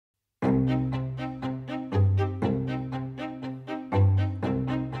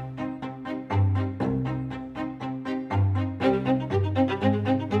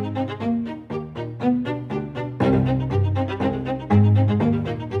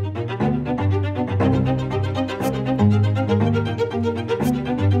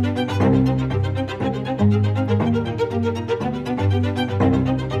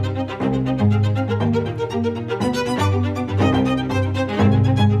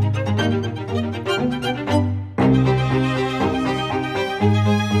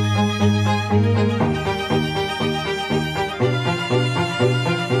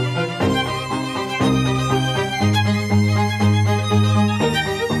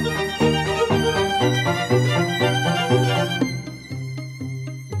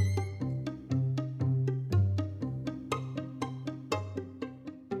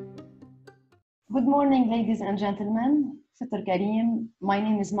morning, ladies and gentlemen. Fitr Kareem. My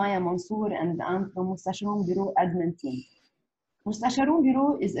name is Maya Mansour and I'm from Moustasharoun Bureau admin team. Moustasharoun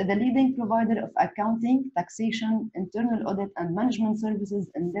Bureau is the leading provider of accounting, taxation, internal audit and management services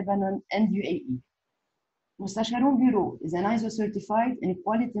in Lebanon and UAE. Moustasharoun Bureau is an ISO certified in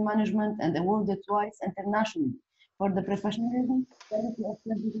quality management and awarded twice internationally for the professionalism, quality of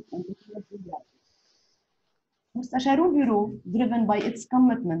services and technology. Moustasharoun Bureau, driven by its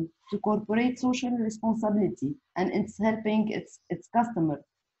commitment to corporate social responsibility and it's helping its customer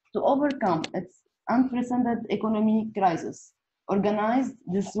to overcome its unprecedented economic crisis, organized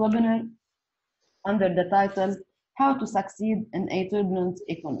this webinar under the title, How to Succeed in a Turbulent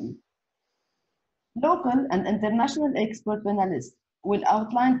Economy. Local and international expert panelists will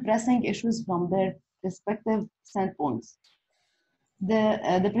outline pressing issues from their respective standpoints.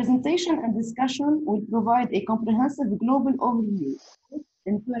 The presentation and discussion will provide a comprehensive global overview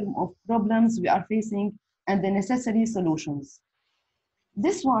in terms of problems we are facing and the necessary solutions.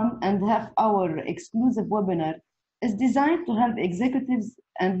 This 1.5-hour exclusive webinar is designed to help executives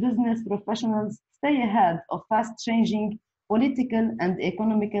and business professionals stay ahead of fast-changing political and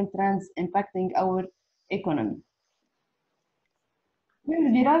economical trends impacting our economy. We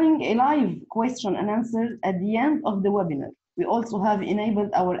will be running a live question and answer at the end of the webinar. We also have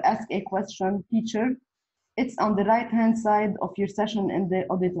enabled our Ask a Question feature. It's on the right-hand side of your session in the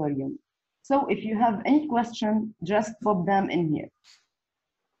auditorium. So if you have any question, just pop them in here.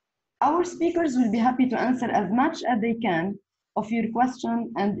 Our speakers will be happy to answer as much as they can of your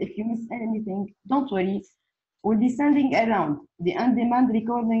question, and if you miss anything, don't worry. We'll be sending around the on-demand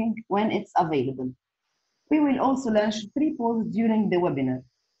recording when it's available. We will also launch 3 polls during the webinar.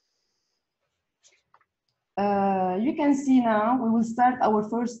 You can see now, we will start our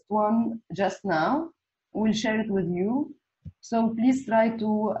first one just now. We'll share it with you. So please try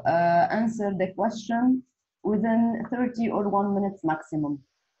to answer the question within 30 or 1 minute maximum.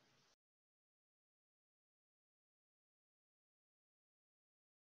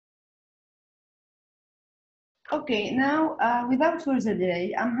 Okay, now without further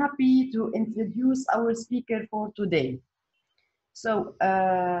delay, I'm happy to introduce our speaker for today. So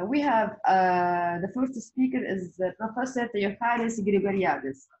we have the first speaker is Professor Theofaris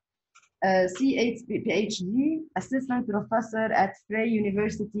Grigoriadis, PhD, Assistant Professor at Frey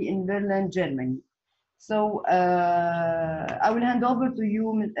University in Berlin, Germany. So I will hand over to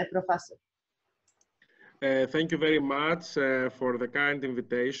you, Professor. Thank you very much for the kind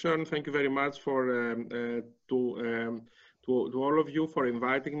invitation. Thank you very much for to all of you for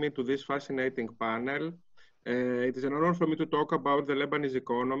inviting me to this fascinating panel. It is an honor for me to talk about the Lebanese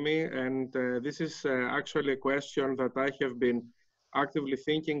economy, and this is actually a question that I have been actively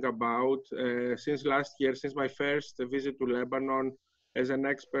thinking about since last year, since my first visit to Lebanon as an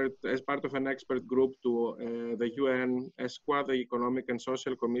expert, as part of an expert group to the UN ESQA, the Economic and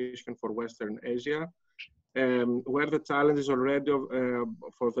Social Commission for Western Asia, where the challenges already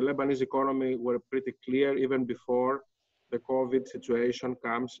for the Lebanese economy were pretty clear even before the COVID situation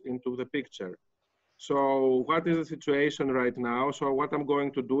comes into the picture. So what is the situation right now? So what I'm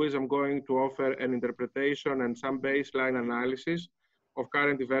going to do is I'm going to offer an interpretation and some baseline analysis of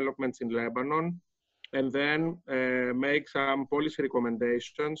current developments in Lebanon, and then make some policy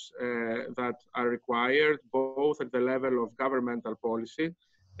recommendations that are required both at the level of governmental policy,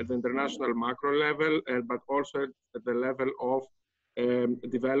 at the international macro level, but also at the level of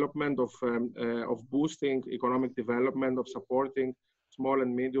development of boosting economic development, of supporting small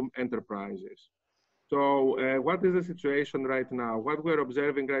and medium enterprises. So what is the situation right now? What we're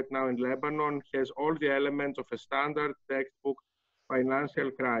observing right now in Lebanon has all the elements of a standard textbook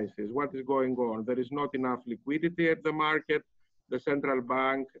financial crisis. What is going on? There is not enough liquidity at the market. The central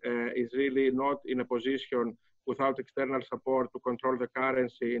bank is really not in a position without external support to control the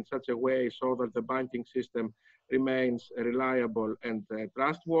currency in such a way so that the banking system remains reliable and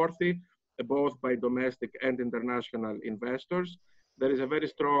trustworthy, both by domestic and international investors. There is a very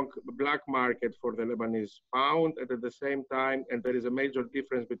strong black market for the Lebanese pound, and at the same time, and there is a major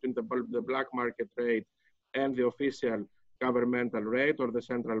difference between the black market rate and the official governmental rate or the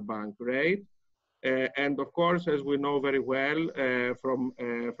central bank rate. And of course, as we know very well from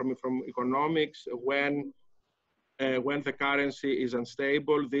economics, when the currency is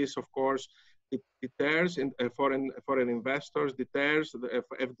unstable, this of course it deters foreign investors, deters the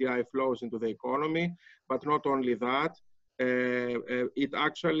FDI flows into the economy, but not only that. It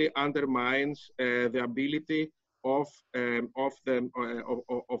actually undermines the ability of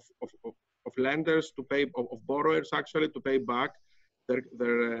lenders to pay, of borrowers actually to pay back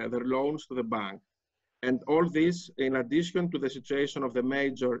their loans to the bank. And all this, in addition to the situation of the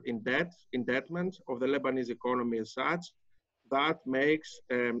major indebtment of the Lebanese economy as such, that makes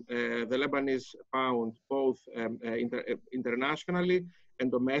the Lebanese pound both internationally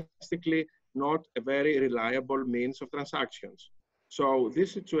and domestically not a very reliable means of transactions. So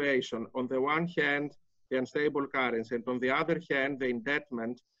this situation, on the one hand, the unstable currency, and on the other hand, the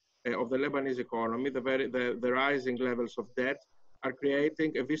indebtment of the Lebanese economy, the rising levels of debt, are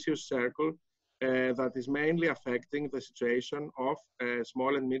creating a vicious circle that is mainly affecting the situation of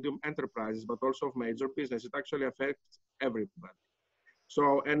small and medium enterprises, but also of major business. It actually affects everybody.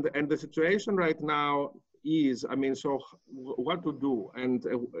 So, and the situation right now is, I mean, so what to do? And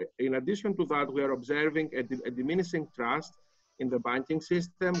in addition to that, we are observing a diminishing trust in the banking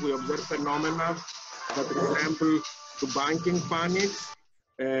system. We observe phenomena that resemble to banking panics,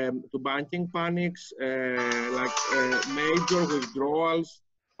 like major withdrawals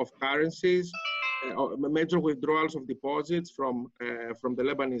of currencies, major withdrawals of deposits from the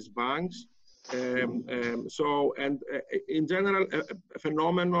Lebanese banks. In general, a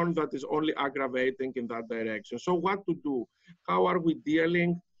phenomenon that is only aggravating in that direction. So what to do? How are we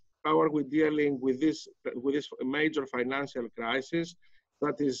dealing with this major financial crisis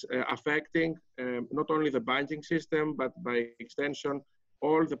that is affecting not only the banking system, but by extension,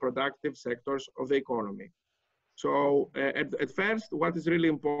 all the productive sectors of the economy? So at first, what is really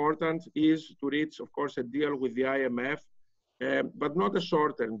important is to reach, of course, a deal with the IMF, but not a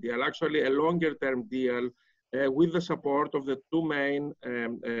short-term deal, actually a longer-term deal with the support of the two main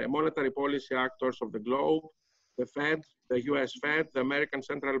monetary policy actors of the globe, the Fed, the US Fed, the American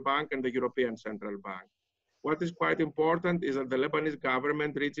Central Bank, and the European Central Bank. What is quite important is that the Lebanese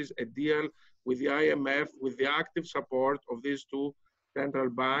government reaches a deal with the IMF with the active support of these two central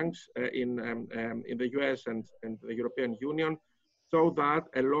banks in the US and the European Union, so that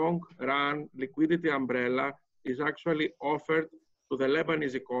a long-run liquidity umbrella is actually offered to the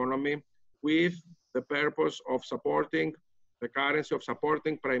Lebanese economy with the purpose of supporting the currency, of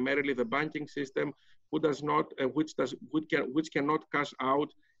supporting primarily the banking system, which cannot cash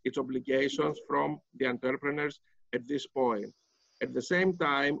out its obligations from the entrepreneurs at this point. At the same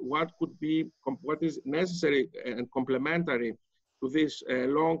time, what is necessary and complementary to this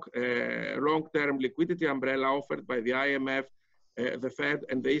long-term liquidity umbrella offered by the IMF, the Fed,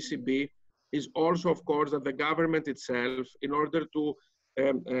 and the ECB, is also, of course, that the government itself, in order to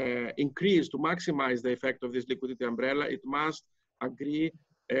maximize the effect of this liquidity umbrella, it must agree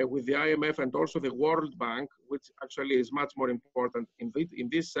with the IMF and also the World Bank, which actually is much more important in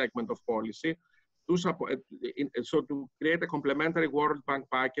this segment of policy, to support, to create a complementary World Bank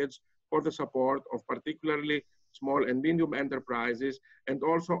package for the support of particularly small and medium enterprises, and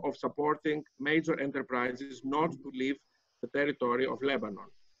also of supporting major enterprises not to leave the territory of Lebanon.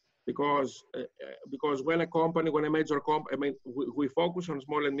 Because when a major company, I mean, we focus on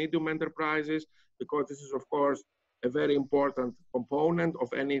small and medium enterprises because this is, of course, a very important component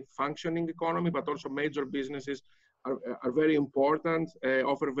of any functioning economy, but also major businesses are very important,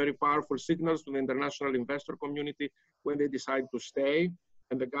 offer very powerful signals to the international investor community when they decide to stay.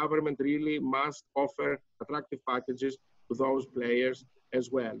 And the government really must offer attractive packages to those players as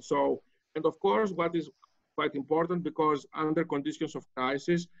well. So, and of course, what is quite important, because under conditions of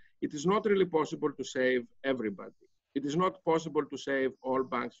crisis, it is not really possible to save everybody. It is not possible to save all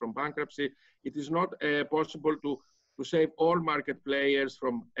banks from bankruptcy. It is not possible to save all market players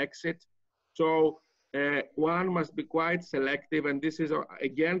from exit. So one must be quite selective, and this is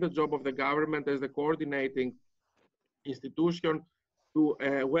again the job of the government as the coordinating institution to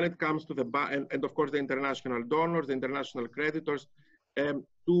when it comes to the and of course the international donors, the international creditors,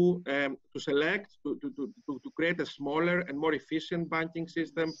 to select, to create a smaller and more efficient banking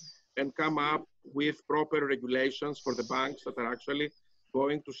system and come up with proper regulations for the banks that are actually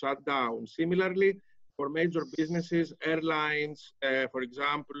going to shut down. Similarly, for major businesses, airlines, for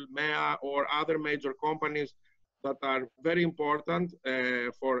example, MEA or other major companies that are very important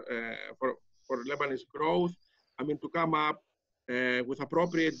for Lebanese growth, I mean, to come up with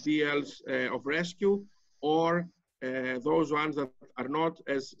appropriate deals of rescue, or those ones that are not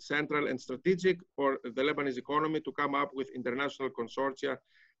as central and strategic for the Lebanese economy, to come up with international consortia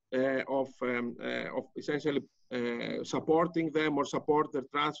of essentially supporting them or support the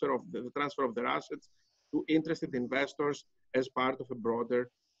transfer of their assets to interested investors as part of a broader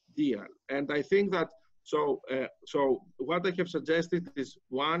deal. And I think that so what I have suggested is,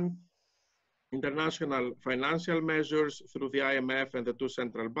 one, international financial measures through the IMF and the two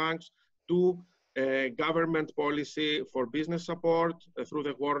central banks; two, government policy for business support through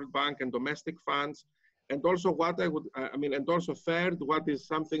the World Bank and domestic funds; and also what I would, and also third, what is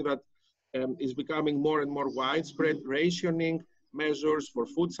something that is becoming more and more widespread, rationing measures for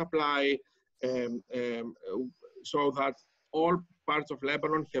food supply, so that all parts of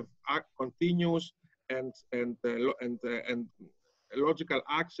Lebanon have continuous and logical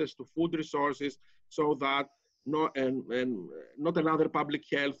access to food resources, so that not another public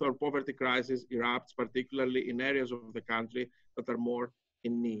health or poverty crisis erupts, particularly in areas of the country that are more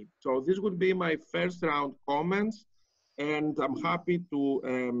in need. So this would be my first round comments, and I'm happy to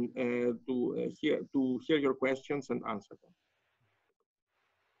hear your questions and answer them.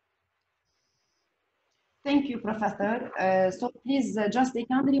 Thank you, Professor. So please just a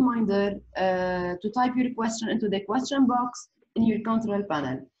kind reminder to type your question into the question box in your control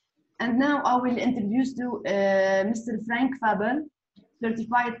panel. And now I will introduce to Mr. Frank Fabel,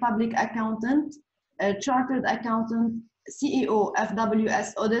 Certified Public Accountant, Chartered Accountant, CEO,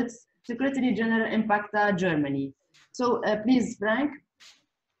 FWS Audits, Secretary General, Impacta, Germany. So please, Frank.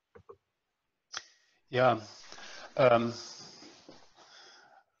 Yeah.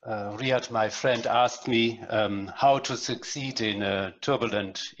 Riyad, my friend, asked me how to succeed in a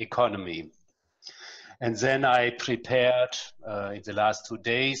turbulent economy. And then I prepared in the last 2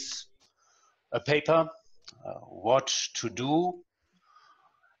 days a paper, what to do.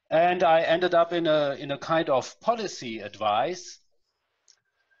 And I ended up in a kind of policy advice.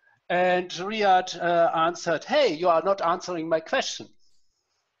 And Riyad answered, hey, you are not answering my question.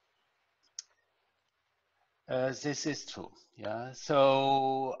 This is true. Yeah,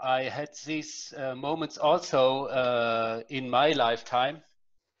 so I had these moments also in my lifetime.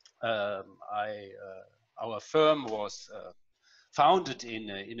 Our firm was founded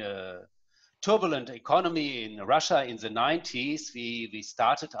in a turbulent economy in Russia in the 90s. We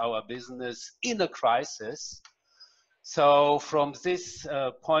started our business in a crisis. So from this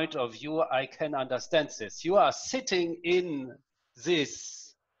point of view, I can understand this. You are sitting in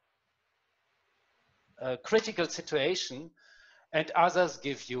this critical situation, and others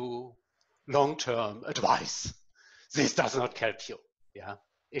give you long-term advice. This does not help you. Yeah,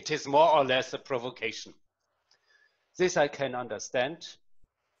 it is more or less a provocation. This I can understand.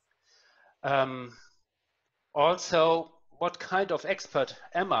 Also, what kind of expert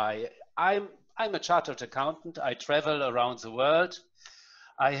am I? I'm a chartered accountant. I travel around the world.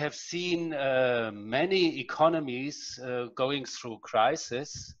 I have seen many economies going through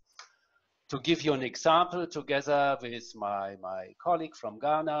crisis. To give you an example, together with my colleague from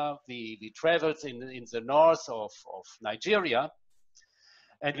Ghana, we traveled in the north of Nigeria,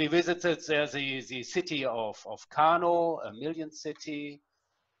 and we visited there the city of Kano, a million city.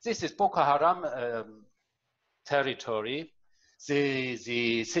 This is Boko Haram territory.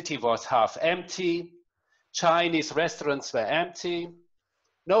 The city was half empty. Chinese restaurants were empty.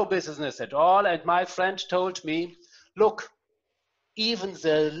 No business at all. And my friend told me, look, even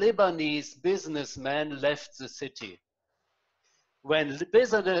the Lebanese businessmen left the city. When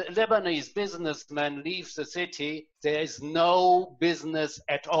Lebanese businessmen leave the city, there is no business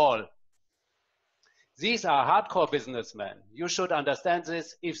at all. These are hardcore businessmen. You should understand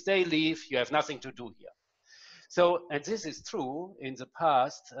this. If they leave, you have nothing to do here. So, and this is true, in the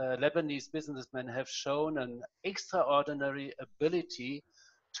past, Lebanese businessmen have shown an extraordinary ability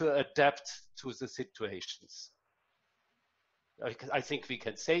to adapt to the situations. I think we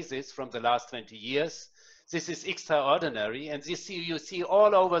can say this from the last 20 years. This is extraordinary, and this you see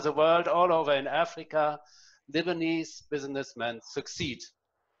all over the world, all over in Africa, Lebanese businessmen succeed.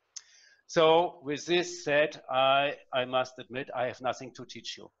 So with this said, I must admit I have nothing to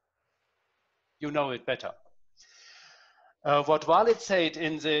teach you. You know it better. What Walid said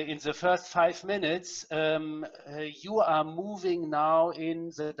in the first 5 minutes, you are moving now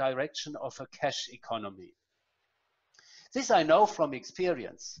in the direction of a cash economy. This I know from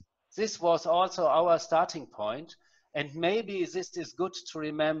experience. This was also our starting point, and maybe this is good to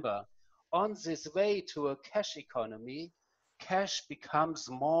remember. On this way to a cash economy, cash becomes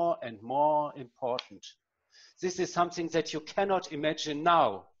more and more important. This is something that you cannot imagine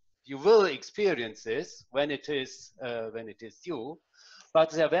now. You will experience this when it is due,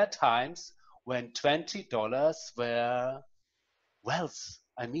 but there were times when $20 were wealth.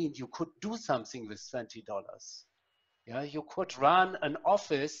 I mean, you could do something with $20. Yeah, you could run an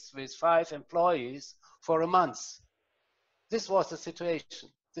office with 5 employees for a month. This was the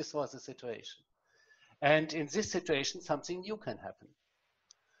situation. This was the situation. And in this situation, something new can happen.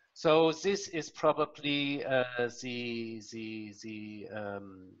 So this is probably the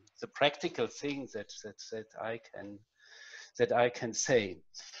practical thing that I can say.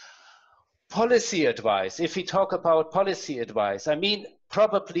 Policy advice. If we talk about policy advice, I mean,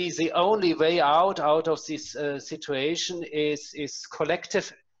 probably the only way out of this situation is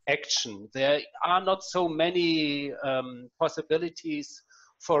collective action. There are not so many possibilities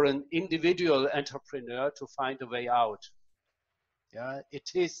for an individual entrepreneur to find a way out. Yeah, it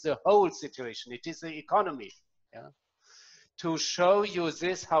is the whole situation. It is the economy. Yeah, to show you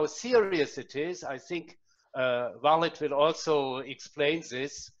this, how serious it is, I think Walid will also explain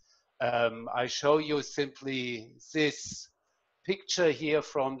this. I show you simply this picture here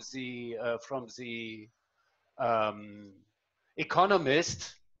from the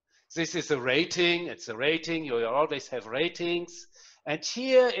Economist. This is a rating. It's a rating. You always have ratings. And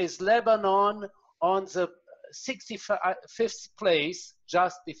here is Lebanon on the 65th place,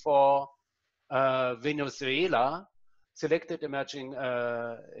 just before Venezuela. Selected emerging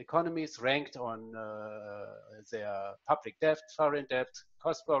economies ranked on their public debt, foreign debt,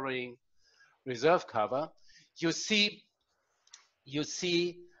 cost borrowing, reserve cover. You see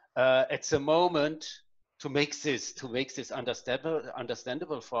at the moment, to make this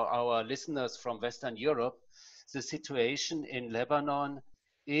understandable for our listeners from Western Europe, the situation in Lebanon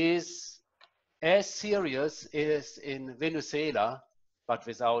is as serious as in Venezuela, but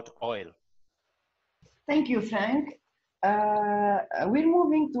without oil. Thank you, Frank. We're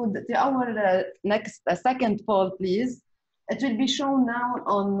moving to our next second poll, please. It will be shown now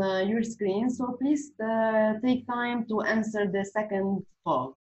on your screen, so please take time to answer the second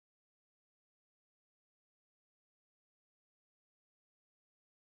poll.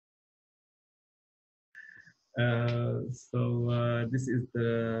 This is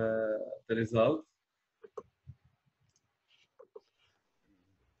the result.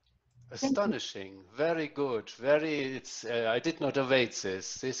 Astonishing, very good, very, I did not await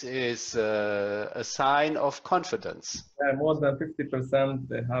this. This is a sign of confidence. Yeah, more than 50%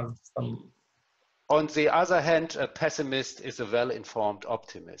 they have some. On the other hand, a pessimist is a well-informed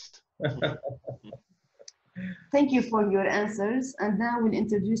optimist. Thank you for your answers. And now we'll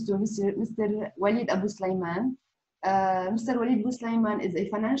introduce to Mr. Walid Abu Sulaiman. Mr. Walid Abu Sulaiman is a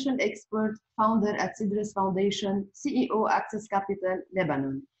financial expert, founder at Sidris Foundation, CEO Access Capital,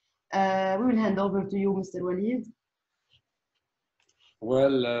 Lebanon. We will hand over to you, Mr. Walid.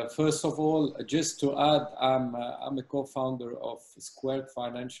 Well, first of all, just to add, I'm a co-founder of Squared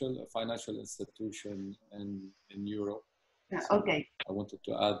Financial, a financial institution in Europe. Yeah, so okay. I wanted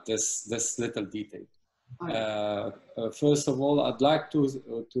to add this little detail. First of all, I'd like to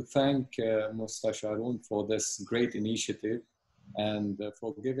thank Moustasharoun for this great initiative and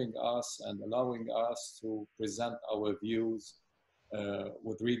for giving us and allowing us to present our views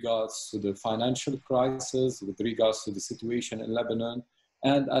with regards to the financial crisis, with regards to the situation in Lebanon,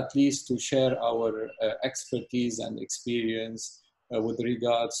 and at least to share our expertise and experience with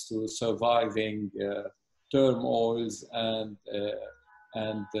regards to surviving turmoils and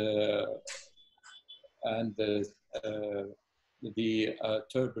the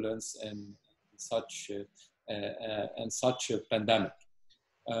turbulence in such a pandemic.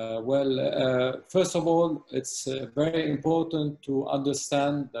 First of all, it's very important to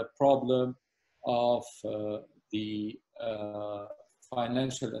understand the problem of the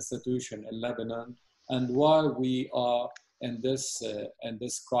financial institution in Lebanon and why we are in this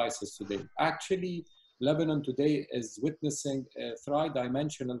crisis today. Actually, Lebanon today is witnessing a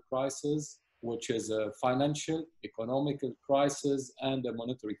three-dimensional crisis, which is a financial, economical crisis, and a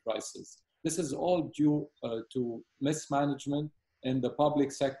monetary crisis. This is all due to mismanagement in the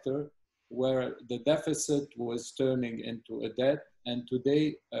public sector, where the deficit was turning into a debt, and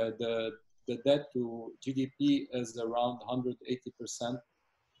today the debt to GDP is around 180%,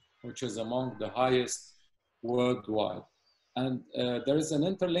 which is among the highest worldwide. And there is an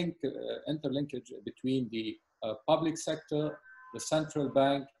interlinkage between the public sector, the central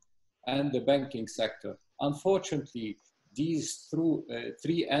bank, and the banking sector. Unfortunately, these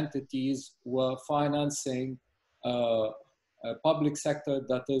three entities were financing a public sector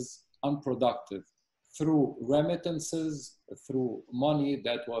that is unproductive through remittances, through money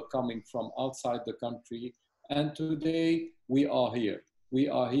that were coming from outside the country. And today we are here. We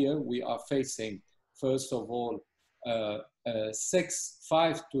are facing, first of all, 5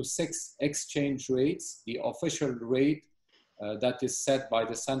 to 6 exchange rates, the official rate that is set by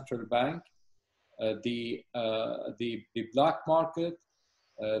the central bank, the black market,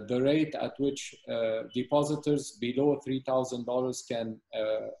 the rate at which depositors below $3,000 can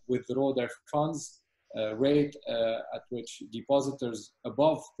withdraw their funds, rate at which depositors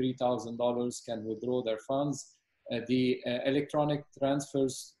above $3,000 can withdraw their funds, the electronic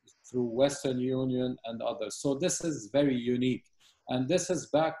transfers through Western Union and others. So this is very unique. And this is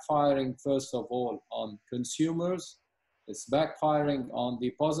backfiring, first of all, on consumers, it's backfiring on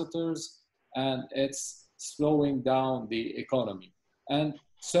depositors, and it's slowing down the economy. And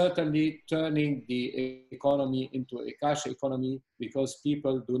certainly turning the economy into a cash economy, because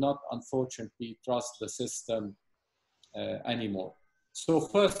people do not, unfortunately, trust the system anymore. So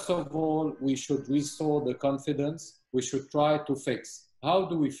first of all, we should restore the confidence. We should try to fix. How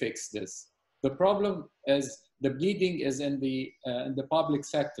do we fix this? The problem is the bleeding is in the public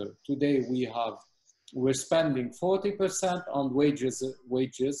sector. Today we're spending 40% on wages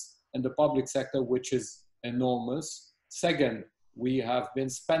in the public sector, which is enormous. Second, we have been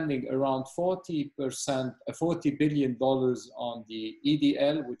spending around 40 billion on the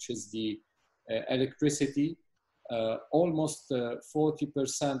EDL, which is the electricity. Almost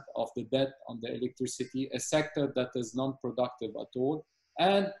 40% of the debt on the electricity, a sector that is non-productive at all.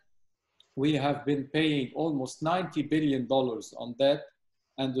 And we have been paying almost $90 billion on debt,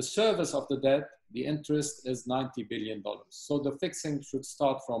 and the service of the debt, the interest, is $90 billion. So the fixing should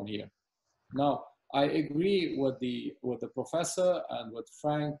start from here. Now, I agree with the professor and with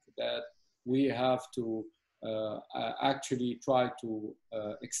Frank that we have to actually try to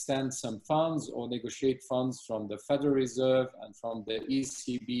extend some funds or negotiate funds from the Federal Reserve and from the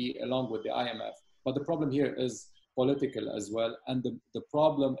ECB along with the IMF. But the problem here is political as well. And the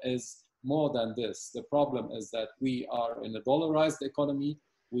problem is more than this. The problem is that we are in a dollarized economy.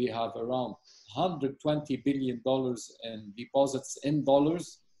 We have around $120 billion in deposits in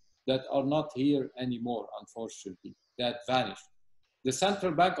dollars that are not here anymore, unfortunately, that vanished. The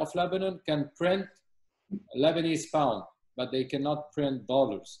Central Bank of Lebanon can print Lebanese pound, but they cannot print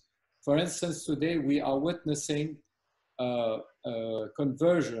dollars. For instance, today we are witnessing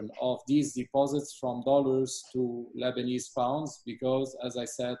conversion of these deposits from dollars to Lebanese pounds because, as I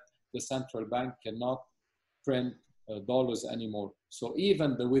said, the central bank cannot print dollars anymore. So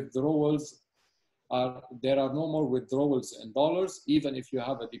even the withdrawals there are no more withdrawals in dollars, even if you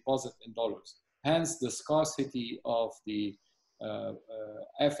have a deposit in dollars. Hence the scarcity of the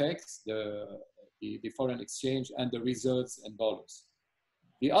FX, the foreign exchange, and the reserves in dollars.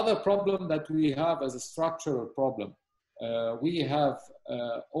 The other problem that we have is a structural problem. We have,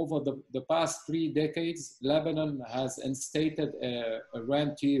 over the past 3 decades, Lebanon has instated a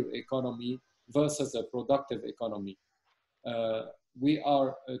rentier economy versus a productive economy. We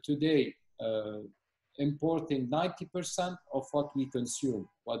are today importing 90% of what we consume,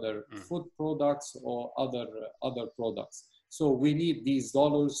 whether food products or other products. So we need these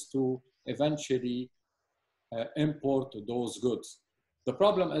dollars to eventually import those goods. The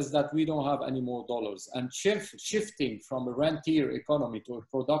problem is that we don't have any more dollars, and shifting from a rentier economy to a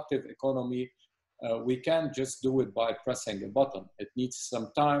productive economy, we can't just do it by pressing a button. It needs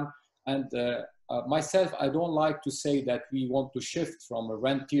some time. And myself, I don't like to say that we want to shift from a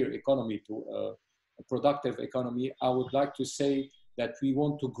rentier economy to a productive economy. I would like to say that we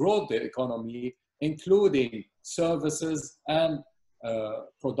want to grow the economy, including services and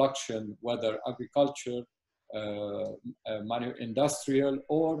production, whether agriculture, industrial,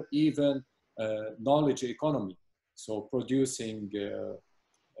 or even knowledge economy, so producing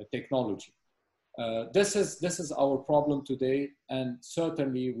technology. This is our problem today, and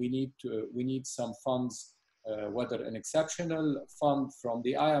certainly we need some funds, whether an exceptional fund from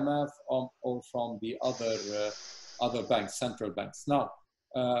the IMF or from the other banks, central banks. Now,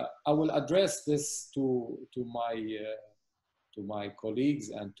 I will address this to my colleagues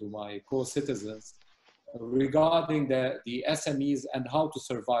and to my co-citizens regarding the SMEs and how to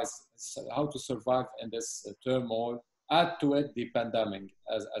survive in this turmoil. Add to it the pandemic,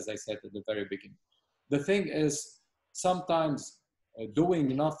 as I said at the very beginning. The thing is, sometimes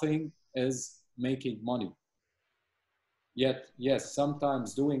doing nothing is making money. Yet, yes,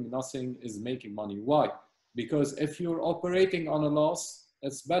 sometimes doing nothing is making money. Why? Because if you're operating on a loss,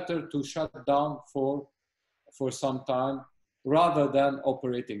 it's better to shut down for some time rather than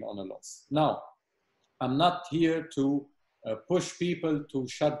operating on a loss. Now, I'm not here to push people to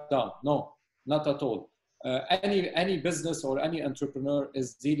shut down. No, not at all. Any business or any entrepreneur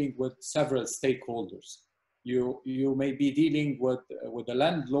is dealing with several stakeholders. You may be dealing with the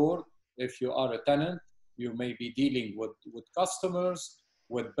landlord if you are a tenant. You may be dealing with customers,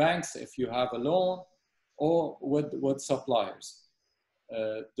 with banks if you have a loan, or with suppliers.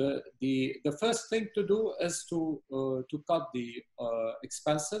 The first thing to do is to cut the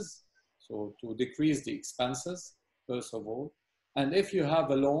expenses, so to decrease the expenses, first of all. And if you have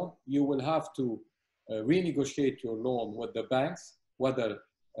a loan, you will have to renegotiate your loan with the banks, whether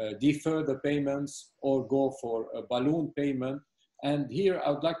defer the payments or go for a balloon payment. And here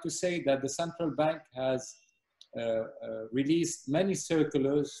I would like to say that the central bank has released many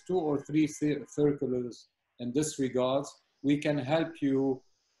circulars, 2 or 3 circulars in this regard. We can help you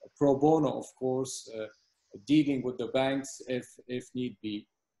pro bono, of course, dealing with the banks if need be.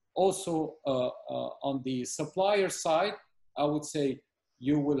 Also, on the supplier side, I would say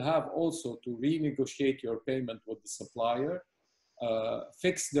you will have also to renegotiate your payment with the supplier.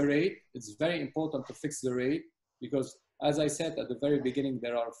 Fix the rate. It's very important to fix the rate because, as I said at the very beginning,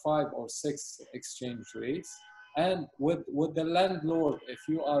 there are 5 or 6 exchange rates. And with the landlord, if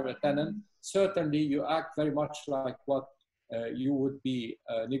you are a tenant, certainly you act very much like what you would be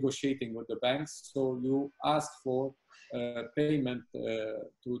negotiating with the banks. So you ask for payment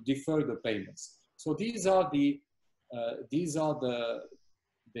to defer the payments. So these are the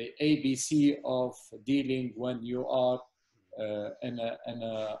ABC of dealing when you are in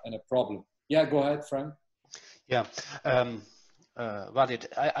a problem. Yeah, go ahead, Frank. Yeah, Walid,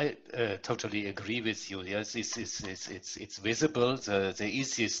 I totally agree with you. Yes, it's visible. There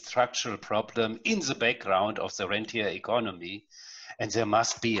is this structural problem in the background of the rentier economy, and there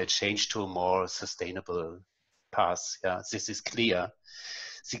must be a change to a more sustainable path. Yeah, this is clear.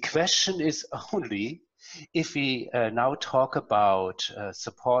 The question is only if we now talk about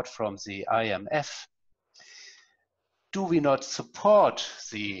support from the IMF. Do we not support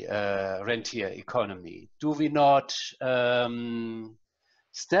the rentier economy? Do we not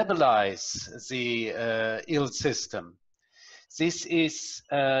stabilize the ill system? This is,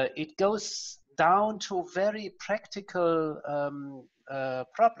 it goes down to very practical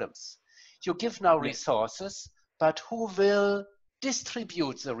problems. You give now resources, but who will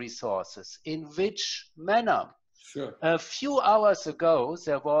distribute the resources? In which manner? Sure. A few hours ago,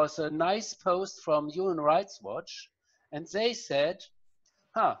 there was a nice post from Human Rights Watch, and they said,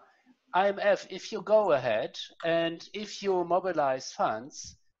 IMF, if you go ahead and if you mobilize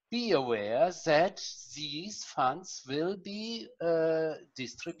funds, be aware that these funds will be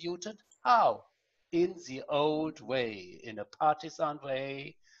distributed how? In the old way, in a partisan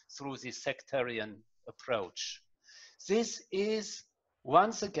way, through the sectarian approach. This is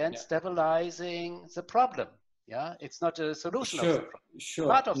once again stabilizing the problem. Yeah, it's not a solution of the problem. Sure.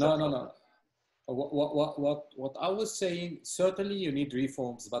 Part of the problem. No. What I was saying, certainly you need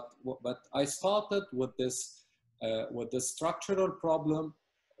reforms, but I started with this, with the structural problem,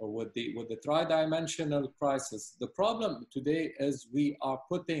 or with the tri-dimensional crisis. The problem today is we are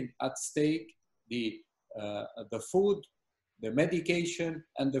putting at stake the food, the medication,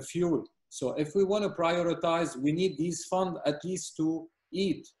 and the fuel. So if we want to prioritize, we need these funds at least to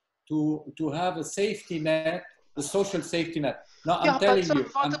eat, to have a safety net, the social safety net. Now, I'm telling you.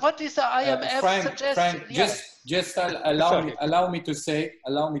 What is the IMF suggestion? Frank, just allow me to say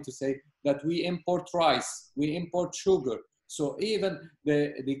that we import rice, we import sugar. So even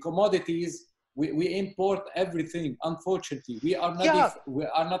the commodities, we import everything. Unfortunately, we are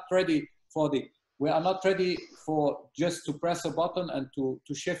not ready for just to press a button and to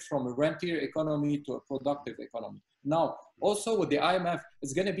shift from a rentier economy to a productive economy. Now, also with the IMF,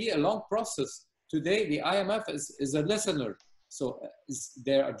 it's going to be a long process. Today, the IMF is a listener. So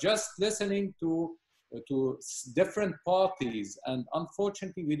they are just listening to different parties. And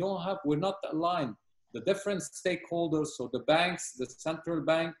unfortunately, we're not aligned. The different stakeholders, so the banks, the central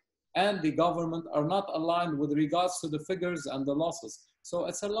bank, and the government are not aligned with regards to the figures and the losses. So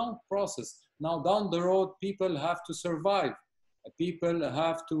it's a long process. Now down the road, people have to survive. People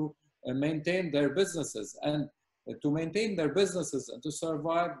have to maintain their businesses. And to maintain their businesses and to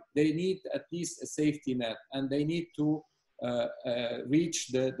survive, they need at least a safety net, and they need to reach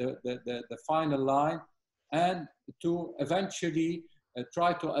the final line and to eventually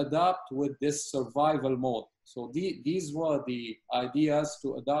try to adapt with this survival mode. So these were the ideas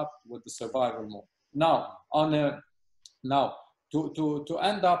to adapt with the survival mode. Now, to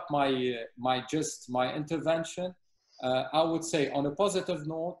end up my intervention, I would say on a positive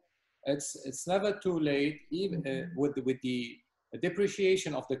note, it's never too late, even with the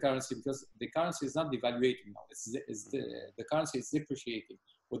depreciation of the currency, because the currency is not devaluating now. The currency is depreciating.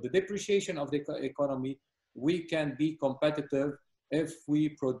 With the depreciation of the economy, we can be competitive if we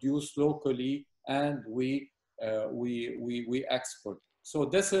produce locally and we export. So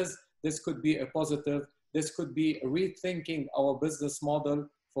this could be a positive. This could be rethinking our business model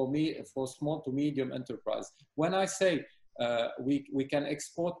for small to medium enterprise. When I say we can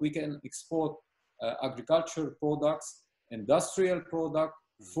export agricultural products, industrial product,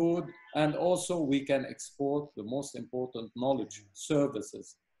 food, and also we can export the most important knowledge,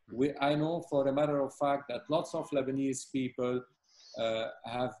 services. I know for a matter of fact that lots of Lebanese people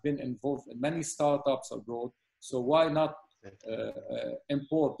have been involved in many startups abroad. So why not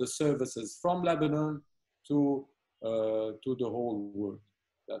import the services from Lebanon to the whole world?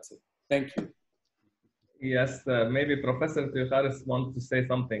 That's it. Thank you. Yes, maybe Professor Theocharis wants to say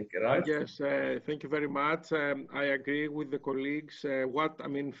something, right? Yes, thank you very much. I agree with the colleagues.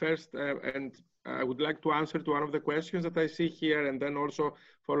 First, and I would like to answer to one of the questions that I see here, and then also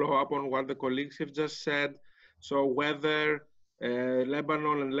follow up on what the colleagues have just said. So whether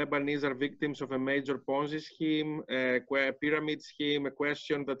Lebanon and Lebanese are victims of a major Ponzi scheme, a pyramid scheme, a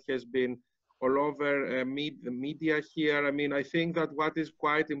question that has been all over the media here. I think that what is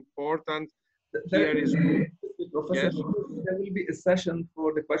quite important here is, Professor, yes? there will be a session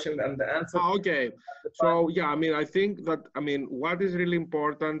for the question and the answer. Okay. So yeah, I think that, what is really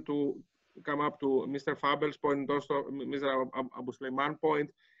important to come up to Mr. Fabel's point and also Mr. Abu Sulaiman's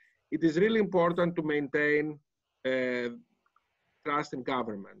point, it is really important to maintain trust in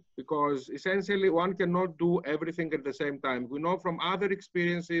government, because essentially one cannot do everything at the same time. We know from other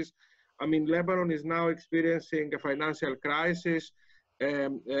experiences, Lebanon is now experiencing a financial crisis.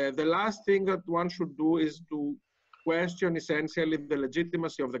 The last thing that one should do is to question essentially the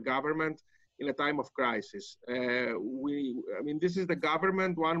legitimacy of the government in a time of crisis. This is the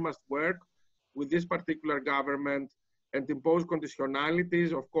government. One must work with this particular government and impose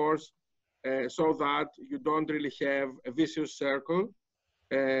conditionalities, of course, so that you don't really have a vicious circle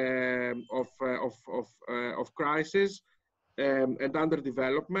of crisis and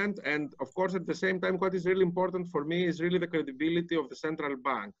underdevelopment. And of course, at the same time, what is really important for me is really the credibility of the central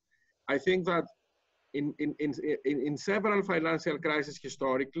bank. I think that in several financial crises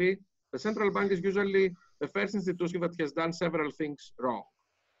historically, the central bank is usually the first institution that has done several things wrong.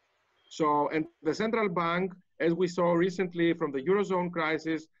 So, and the central bank, as we saw recently from the Eurozone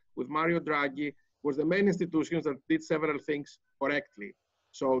crisis with Mario Draghi, was the main institutions that did several things correctly.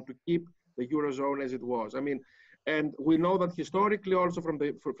 So to keep the Eurozone as it was. And we know that historically also from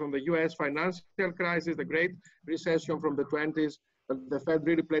the US financial crisis, the Great Recession from the 20s, the Fed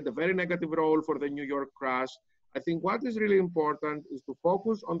really played a very negative role for the New York crash. I think what is really important is to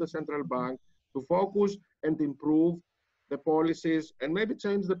focus on the central bank, to focus and improve the policies and maybe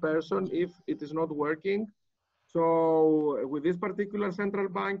change the person if it is not working. So with this particular central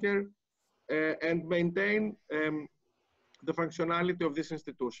banker and maintain the functionality of this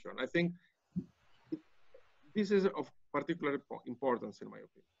institution. I think this is of particular importance in my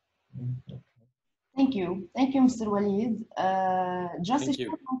opinion. Thank you. Thank you, Mr. Walid. Just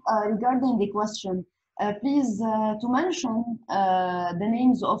regarding the question, please to mention the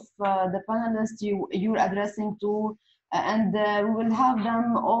names of the panelists you're addressing to, and we will have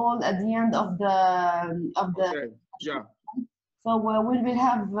them all at the end of the okay. Yeah. So we will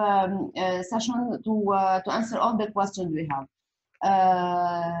have a session to answer all the questions we have.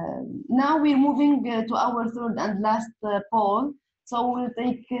 Now we're moving to our third and last poll. So we'll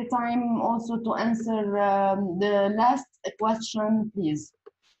take time also to answer the last question, please.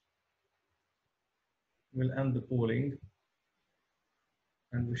 We'll end the polling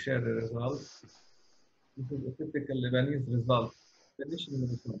and we share the results. This is a typical Lebanese result.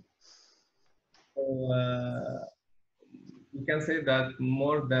 So we can say that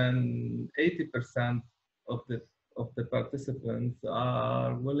more than 80% of the participants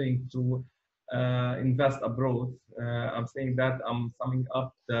are willing to invest abroad. I'm saying that I'm summing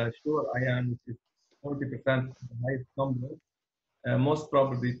up the sure I am, which is 40%, the highest number. Most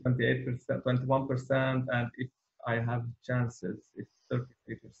probably 28%, 21%, and if I have chances, it's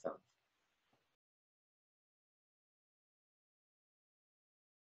 33%.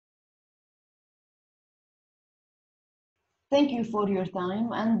 Thank you for your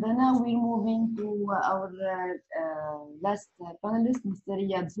time. And now we're moving to our last panelist, Mr.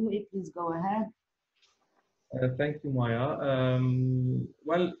 Riyad Zoui. Please go ahead. Thank you, Maya.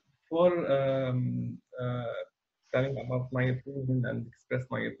 Well, for telling about my opinion and express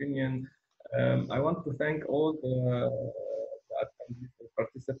my opinion, I want to thank all the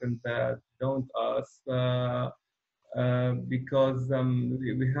participants that joined us because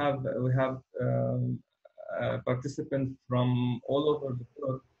we have participants from all over the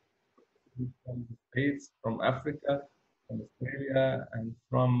world, from the States, from Africa, from Australia, and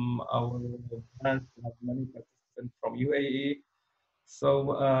from our branch. We have many participants from UAE. So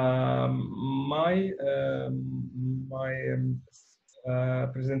my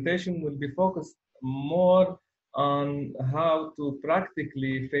presentation will be focused more on how to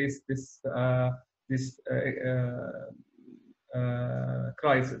practically face this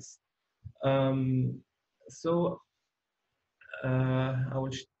crisis. So I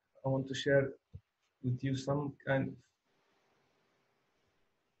want to share with you some kind of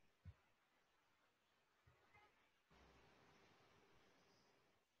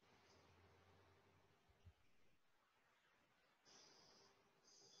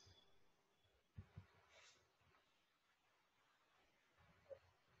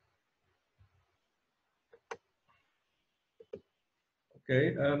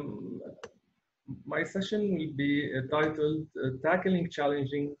Okay, my session will be titled Tackling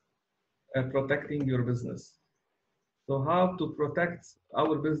Challenging Protecting Your Business. So how to protect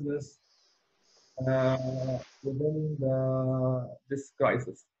our business within this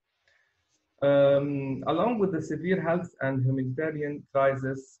crisis. Along with the severe health and humanitarian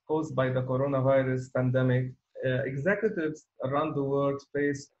crisis caused by the coronavirus pandemic, executives around the world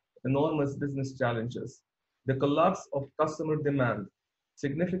face enormous business challenges. The collapse of customer demand,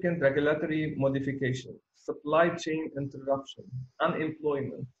 significant regulatory modification, supply chain interruption,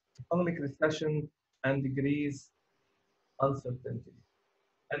 unemployment, economic recession, and degrees uncertainty.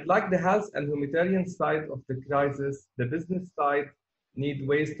 And like the health and humanitarian side of the crisis, the business side need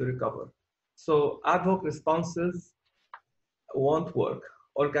ways to recover. So ad hoc responses won't work.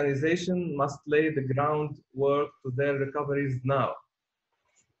 Organization must lay the groundwork to their recoveries now.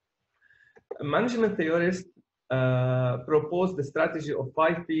 Management theorists propose the strategy of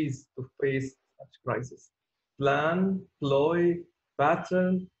 5 Ps to face such crisis: plan, ploy,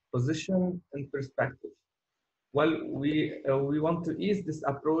 pattern, position, and perspective. Well, we want to ease this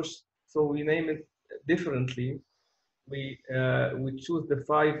approach, so we name it differently. We choose the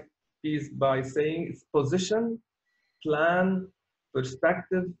 5 Ps by saying it's position, plan,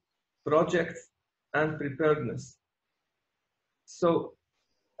 perspective, projects, and preparedness. So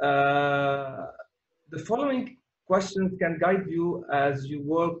the following questions can guide you as you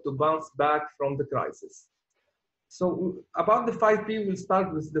work to bounce back from the crisis. So about the 5 P, we'll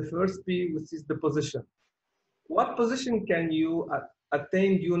start with the first P, which is the position. What position can you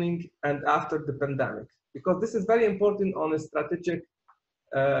attain during and after the pandemic? Because this is very important on a strategic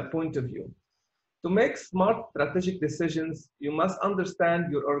point of view. To make smart strategic decisions, you must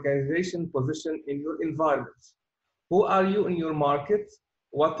understand your organization position in your environment. Who are you in your market?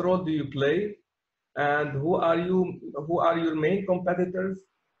 What role do you play? And who are your main competitors?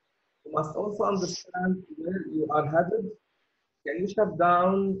 You must also understand where you are headed. Can you shut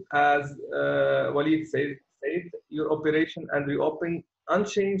down, as Walid said, your operation and reopen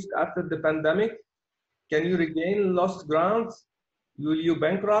unchanged after the pandemic? Can you regain lost grounds? Will you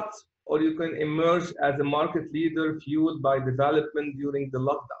bankrupt, or you can emerge as a market leader fueled by development during the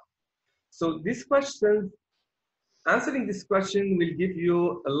lockdown? So these questions, answering this question will give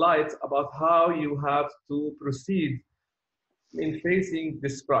you a light about how you have to proceed in facing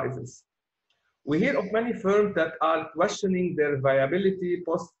this crisis. We hear of many firms that are questioning their viability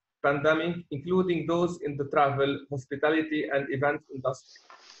post-pandemic, including those in the travel, hospitality, and event industry.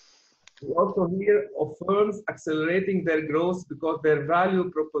 We also hear of firms accelerating their growth because their value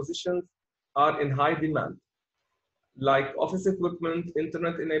propositions are in high demand, like office equipment,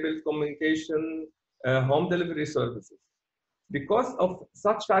 internet-enabled communication, home delivery services. Because of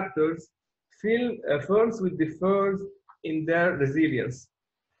such factors, firms will differ in their resilience.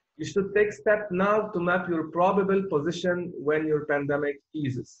 You should take steps now to map your probable position when your pandemic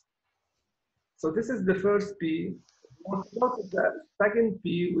eases. So this is the first P. We'll go to the second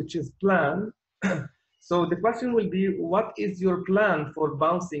P, which is plan. So the question will be, what is your plan for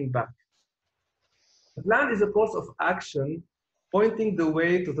bouncing back? The plan is a course of action pointing the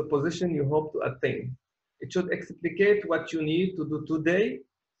way to the position you hope to attain. It should explicate what you need to do today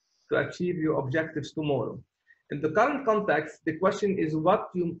to achieve your objectives tomorrow. In the current context, the question is what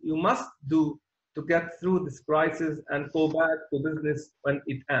you must do to get through this crisis and go back to business when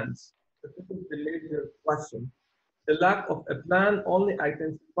it ends. This is the major question. The lack of a plan only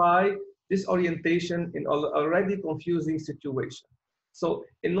intensifies disorientation in an already confusing situation. So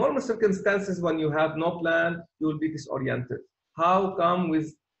in normal circumstances, when you have no plan, you will be disoriented. How come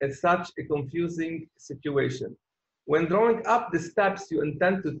with such a confusing situation? When drawing up the steps you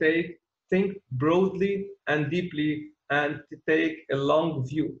intend to take, think broadly and deeply and to take a long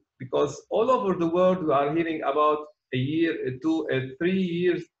view, because all over the world we are hearing about a year, 2, 3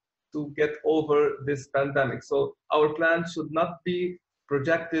 years to get over this pandemic. So our plan should not be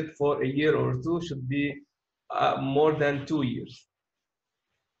projected for a year or two, should be more than 2 years.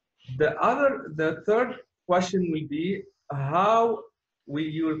 The third question will be, how will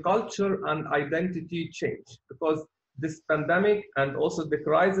your culture and identity change? Because this pandemic and also the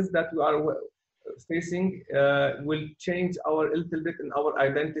crisis that we are facing will change a little bit in our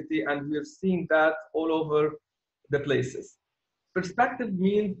identity, and we're seeing that all over the places. Perspective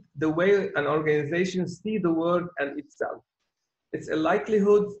means the way an organization sees the world and itself. It's a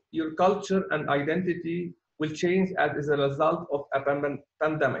likelihood your culture and identity will change as a result of a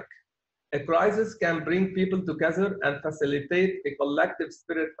pandemic. A crisis can bring people together and facilitate a collective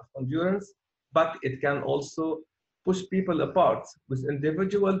spirit of endurance, but it can also push people apart, with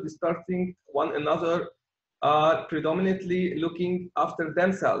individuals distorting one another are predominantly looking after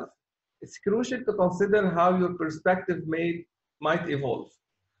themselves. It's crucial to consider how your perspective might evolve.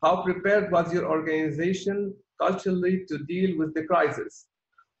 How prepared was your organization culturally to deal with the crisis?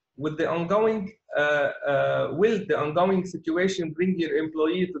 Will the ongoing situation bring your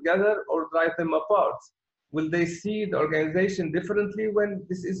employees together or drive them apart? Will they see the organization differently when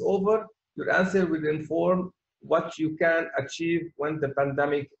this is over? Your answer will inform what you can achieve when the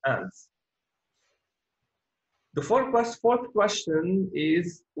pandemic ends. The fourth question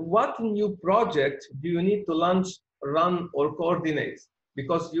is, what new project do you need to launch, run, or coordinate?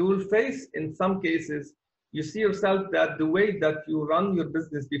 Because you will face, in some cases, you see yourself that the way that you run your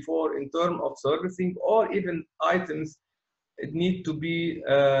business before in terms of servicing or even items, it need to be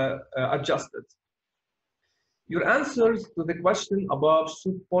adjusted. Your answers to the question above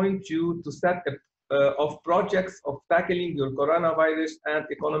should point you to set of projects of tackling your coronavirus and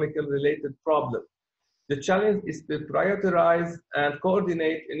economical related problem. The challenge is to prioritize and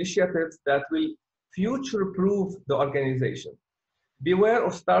coordinate initiatives that will future-proof the organization. Beware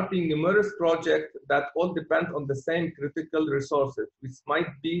of starting numerous projects that all depend on the same critical resources, which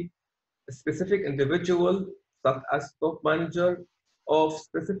might be a specific individual, such as top manager, of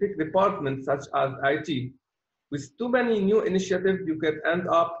specific departments, such as IT. With too many new initiatives, you can end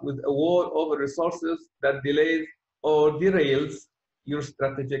up with a war over resources that delays or derails your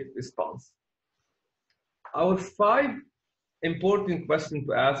strategic response. Our 5 important questions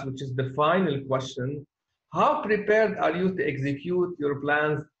to ask, which is the final question: how prepared are you to execute your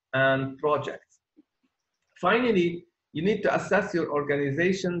plans and projects? Finally, you need to assess your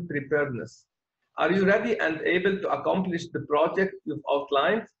organization preparedness. Are you ready and able to accomplish the project you've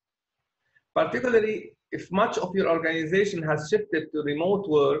outlined? Particularly if much of your organization has shifted to remote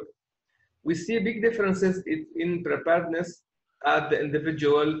work, we see big differences in preparedness at the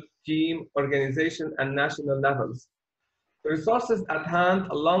individual, team, organization, and national levels. The resources at hand,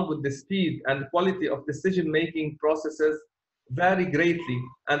 along with the speed and quality of decision-making processes, vary greatly,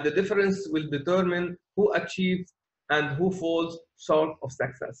 and the difference will determine who achieves and who falls short of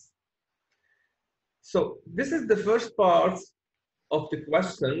success. So this is the first part of the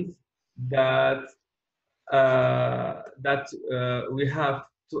questions that we have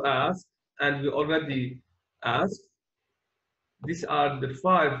to ask, and we already asked. These are the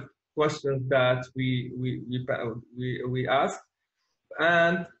 5 questions that we asked,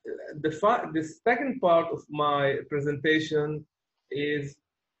 and the second part of my presentation is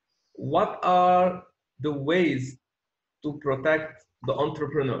what are the ways to protect the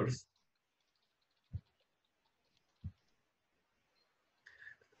entrepreneurs.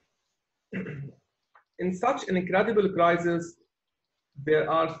 In such an incredible crisis, there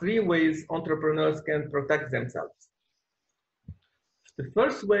are 3 ways entrepreneurs can protect themselves. The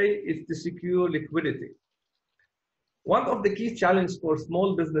first way is to secure liquidity. One of the key challenges for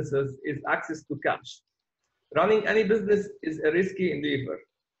small businesses is access to cash. Running any business is a risky endeavor.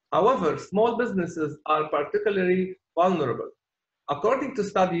 However, small businesses are particularly vulnerable. According to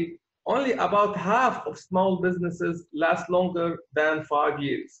study, only about half of small businesses last longer than 5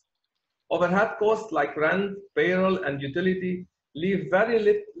 years. Overhead costs like rent, payroll, and utility leave very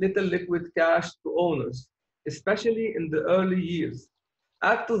little liquid cash to owners, especially in the early years.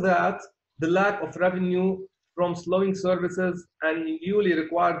 Add to that the lack of revenue from slowing services and newly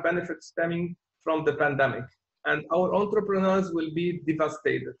required benefits stemming from the pandemic, and our entrepreneurs will be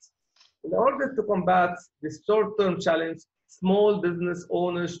devastated. In order to combat this short-term challenge, small business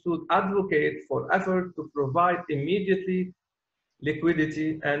owners should advocate for effort to provide immediately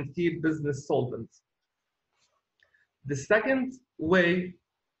liquidity and keep business solvent. The second way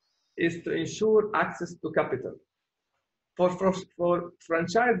is to ensure access to capital. For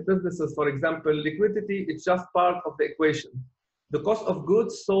franchise businesses, for example, liquidity is just part of the equation. The cost of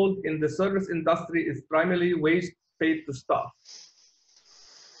goods sold in the service industry is primarily wage paid to staff.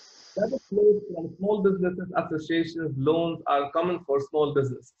 Credit flows from small businesses associations loans are common for small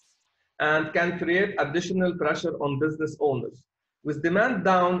businesses and can create additional pressure on business owners. With demand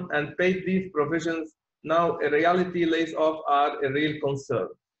down and paid leave provisions now a reality, layoffs are a real concern.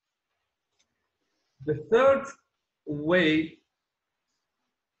 The third way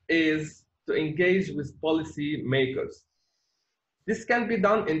is to engage with policy makers. This can be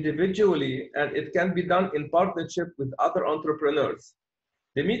done individually, and it can be done in partnership with other entrepreneurs.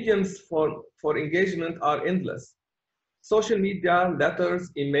 The mediums for engagement are endless. Social media, letters,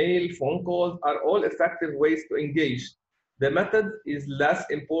 email, phone calls are all effective ways to engage. The method is less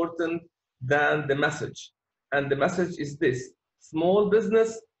important than the message. And the message is this: small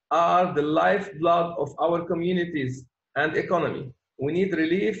business are the lifeblood of our communities and economy. We need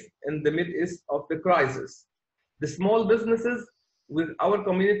relief in the midst of the crisis. The small businesses with our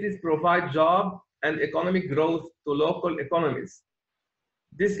communities provide job and economic growth to local economies.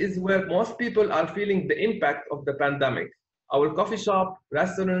 This is where most people are feeling the impact of the pandemic. Our coffee shop,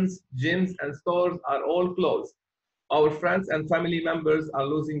 restaurants, gyms, and stores are all closed. Our friends and family members are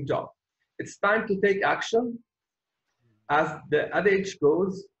losing jobs. It's time to take action. As the adage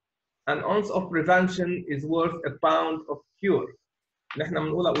goes, an ounce of prevention is worth a pound of cure. نحن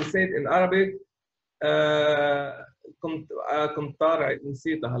بنقولها, we say it in Arabic. كنت طارع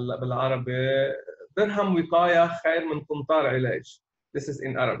نسيتها هلا بالعربي. درهم وقاية خير من قنطار علاج. This is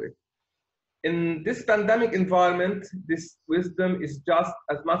in Arabic. In this pandemic environment, this wisdom is just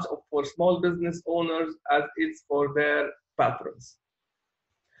as much for small business owners as it's for their patrons.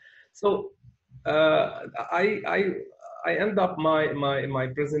 So I end up my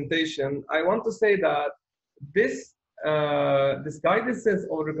presentation. I want to say that this guidances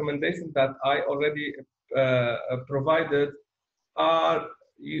or recommendations that I already provided are,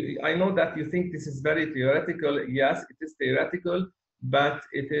 I know that you think this is very theoretical. Yes, it is theoretical, but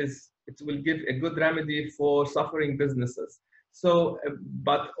it will give a good remedy for suffering businesses. So,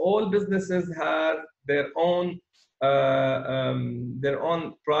 but all businesses have their own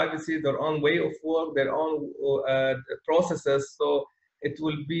privacy, their own way of work, their own processes. So it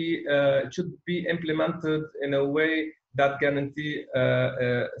should be implemented in a way that guarantee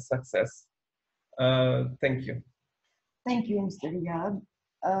success. Thank you. Thank you, Mr. Riyad.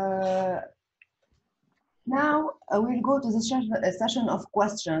 Now we'll go to the session of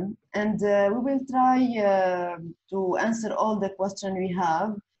questions, and we will try to answer all the questions we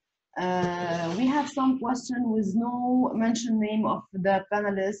have. We have some questions with no mentioned name of the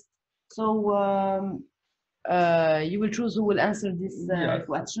panelists, so you will choose who will answer this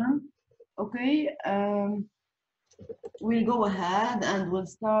question. Okay, we'll go ahead and we'll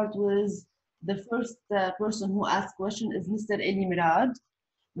start with the first person who asked question is Mr. Eli Murad.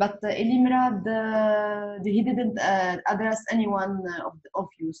 But Eli Murad, he didn't address anyone of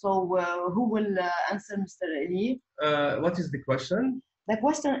you. So who will answer Mr. Eli? What is the question? The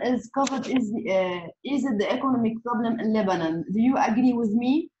question is COVID is it the economic problem in Lebanon? Do you agree with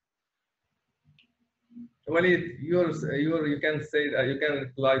me? Well, you can say that, you can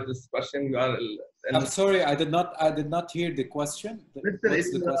reply to this question. I'm sorry, I did not hear the question.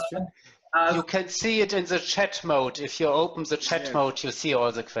 What's the question? You can see it in the chat mode. If you open the chat mode, you see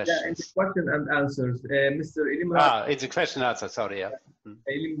all the questions. Yeah, in the question and answers. Mr. Eli Murad. It's a question and answer, sorry. Yeah. Mr.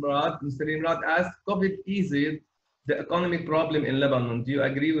 Eli Murad asked, COVID eased the economic problem in Lebanon. Do you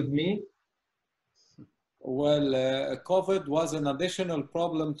agree with me? Well, COVID was an additional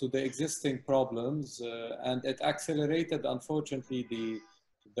problem to the existing problems, and it accelerated, unfortunately,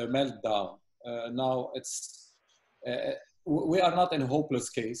 the meltdown. Now, we are not in a hopeless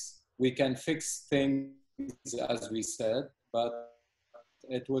case. We can fix things, as we said, but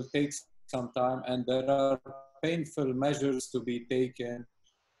it will take some time, and there are painful measures to be taken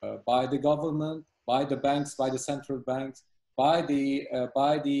by the government, by the banks, by the central banks, by the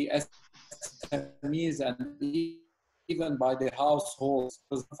SMEs, and even by the households.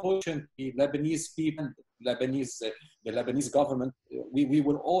 Because unfortunately, Lebanese people, the Lebanese government, we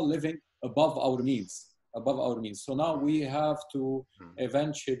were all living above our means. So now we have to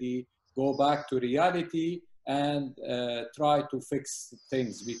eventually go back to reality and try to fix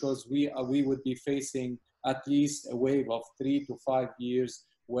things, because we would be facing at least a wave of 3 to 5 years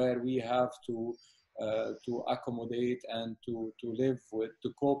where we have to accommodate and to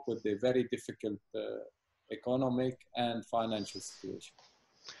cope with the very difficult economic and financial situation.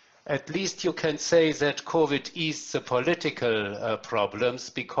 At least you can say that COVID eased the political problems,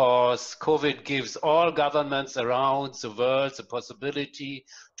 because COVID gives all governments around the world the possibility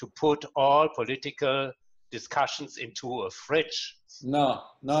to put all political discussions into a fridge. No,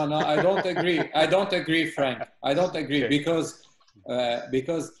 I don't agree. I don't agree, Frank. I don't agree, because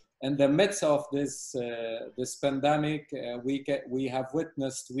in the midst of this pandemic, we have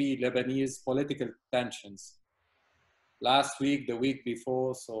witnessed, we Lebanese, political tensions. Last week, the week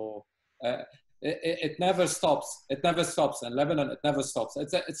before, so it never stops. It never stops in Lebanon. It never stops.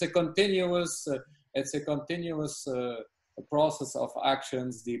 It's a continuous process of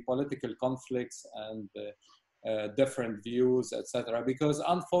actions, the political conflicts and different views, etc. Because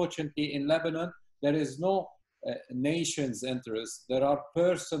unfortunately, in Lebanon, there is no nation's interest. There are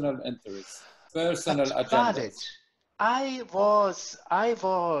personal interests, personal agendas. I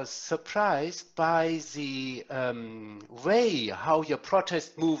was surprised by the way how your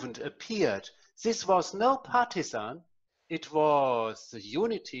protest movement appeared. This was no partisan. It was the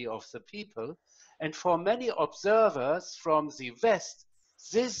unity of the people. And for many observers from the West,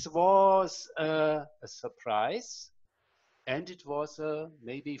 This was a surprise, and it was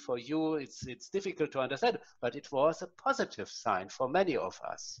maybe for you it's difficult to understand, but it was a positive sign for many of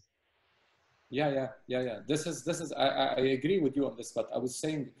us. Yeah. This is I agree with you on this, but I was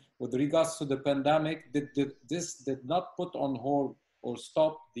saying with regards to the pandemic, this did not put on hold or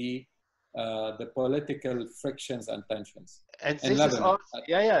stop the political frictions and tensions. And this is also,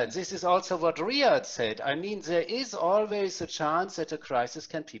 this is also what Riyadh said. I mean, there is always a chance that a crisis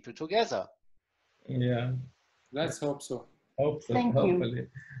can people together. Yeah. Let's hope so. Hope so. Thank Hopefully. you.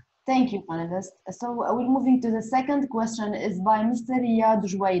 Thank you, panelists. So we're moving to the second question is by Mr. Riyadh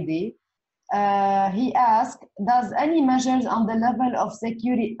Jouaidi. He asked, does any measures on the level of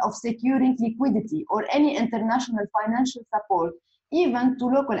securing liquidity or any international financial support, even to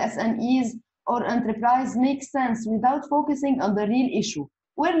local SMEs or enterprise, make sense without focusing on the real issue,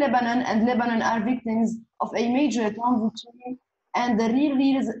 where Lebanon are victims of a major transition and the real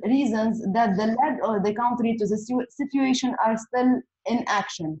reasons that led the country to the situation are still in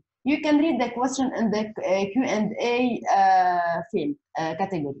action? You can read the question in the Q&A field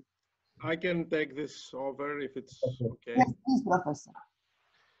category. I can take this over if it's okay. Yes, please, Professor.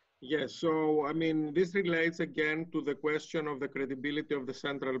 Yes, so I mean, this relates again to the question of the credibility of the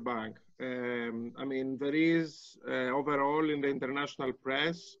central bank. I mean, there is overall in the international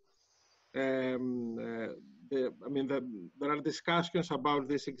press, there are discussions about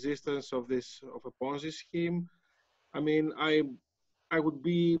this existence of a Ponzi scheme. I mean, I would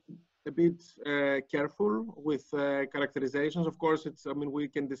be a bit careful with characterizations. Of course, we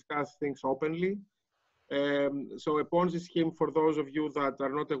can discuss things openly. So a Ponzi scheme, for those of you that are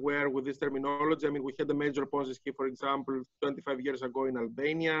not aware with this terminology, I mean, we had a major Ponzi scheme, for example, 25 years ago in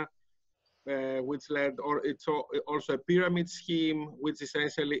Albania, which led, or it's also a pyramid scheme, which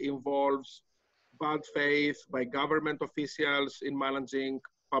essentially involves bad faith by government officials in managing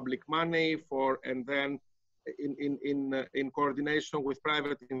public money and then in coordination with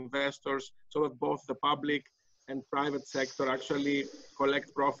private investors, so that both the public and private sector actually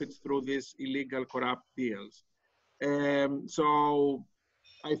collect profits through these illegal, corrupt deals. So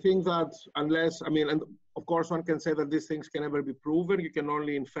I think that unless, and of course one can say that these things can never be proven, you can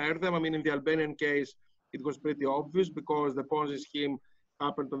only infer them. I mean, in the Albanian case, it was pretty obvious because the Ponzi scheme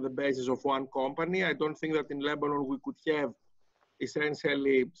happened on the basis of one company. I don't think that in Lebanon we could have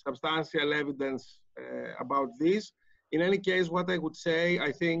essentially substantial evidence about this. In any case, what I would say,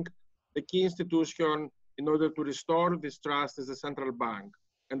 I think the key institution in order to restore this trust is the central bank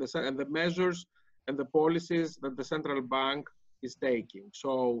and the measures and the policies that the central bank is taking.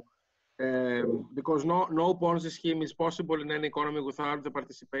 So, because no Ponzi scheme is possible in any economy without the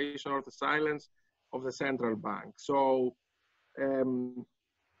participation or the silence of the central bank. So,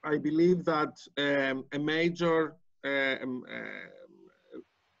 I believe that a major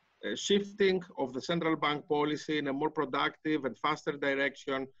shifting of the central bank policy in a more productive and faster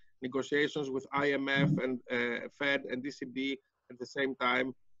direction, negotiations with IMF and Fed and ECB at the same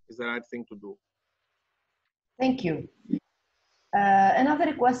time is the right thing to do. Thank you.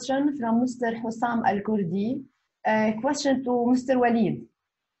 Another question from Mr. Hussam Al-Kurdi. Question to Mr. Walid.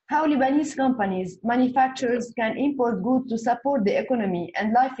 How Lebanese companies, manufacturers can import goods to support the economy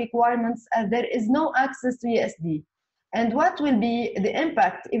and life requirements as there is no access to USD? And what will be the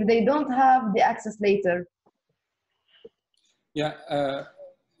impact if they don't have the access later? Yeah,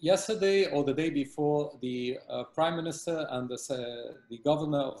 yesterday or the day before, the Prime Minister and the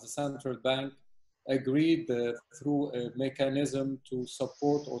Governor of the Central Bank agreed through a mechanism to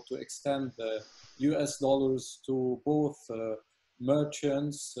support or to extend the US dollars to both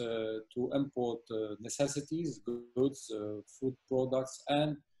merchants to import necessities, goods, food products,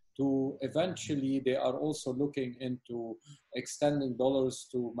 and to eventually they are also looking into extending dollars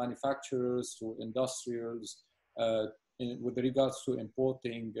to manufacturers, to industrials, with regards to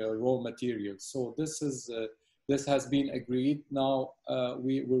importing raw materials. So this has been agreed. Now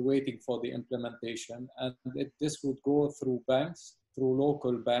we're waiting for the implementation, and this would go through banks, through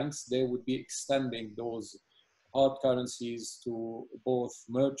local banks. They would be extending those hard currencies to both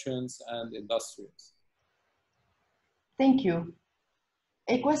merchants and industrials. Thank you.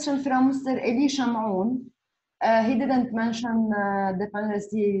 A question from Mr. Eli Shamroun. He didn't mention the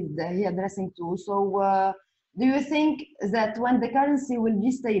panelists he addressing to. So do you think that when the currency will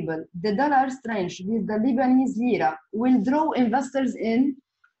be stable, the dollar strength with the Lebanese lira will draw investors in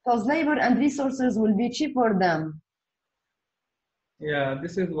because labor and resources will be cheap for them? Yeah,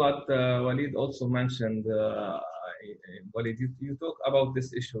 this is what Walid also mentioned. Walid, you talk about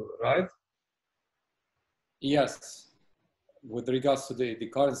this issue, right? Yes, with regards to the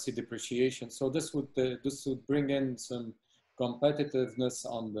currency depreciation. So this would bring in some competitiveness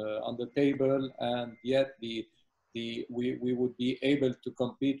on the table, and yet we would be able to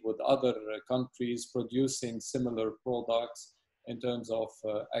compete with other countries producing similar products in terms of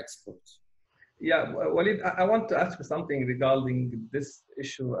exports. Yeah, Walid, I want to ask you something regarding this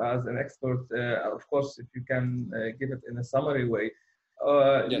issue as an expert. Of course, if you can give it in a summary way.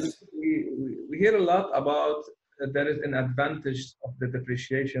 Yes. We hear a lot about there is an advantage of the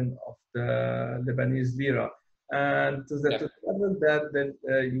depreciation of the Lebanese lira. And to the level that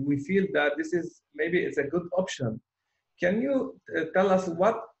we feel that this is maybe it's a good option. Can you tell us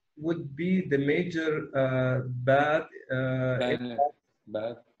what would be the major bad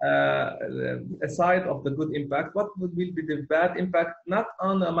aside of the good impact? What would be the bad impact, not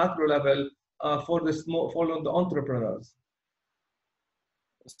on a macro level, for the entrepreneurs?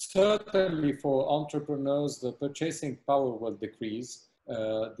 Certainly, for entrepreneurs, the purchasing power will decrease.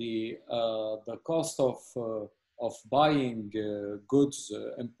 The cost of buying goods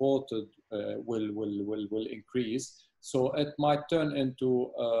imported will increase. So it might turn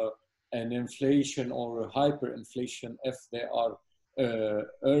into an inflation or a hyperinflation if there are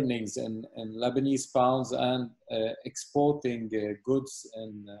earnings in Lebanese pounds and exporting goods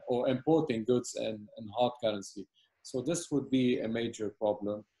or importing goods in hard currency. So this would be a major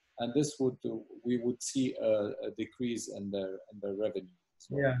problem, and this we would see a decrease in their revenue.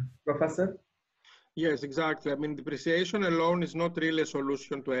 So. Yeah, Professor? Yes, exactly. I mean, depreciation alone is not really a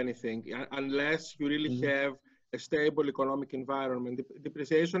solution to anything unless you really have a stable economic environment.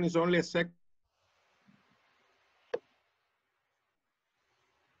 Depreciation is only a second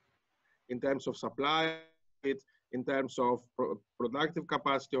in terms of supply, in terms of productive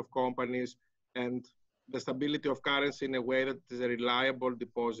capacity of companies, and the stability of currency in a way that is a reliable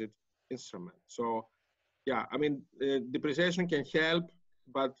deposit instrument. So, yeah, I mean, depreciation can help,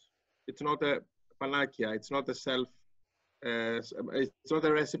 but it's not a panacea. It's not a it's not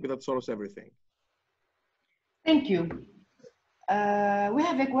a recipe that solves everything. Thank you. We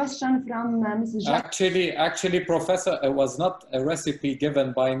have a question from Mrs. Jack. Actually, Professor, it was not a recipe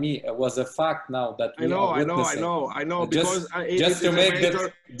given by me. It was a fact now that we are witnessing. I know. Because just to make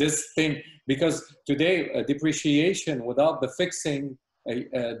this thing, because today depreciation without the fixing,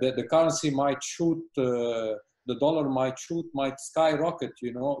 the currency might shoot, the dollar might skyrocket.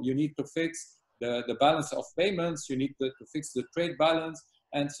 You know, you need to fix the balance of payments. You need to fix the trade balance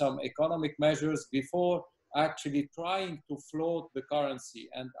and some economic measures before actually trying to float the currency.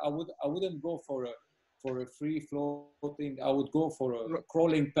 And I wouldn't go for a free floating. I would go for a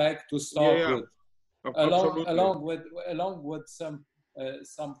crawling peg to start with, along with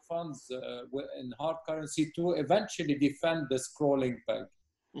some funds in hard currency to eventually defend this crawling peg.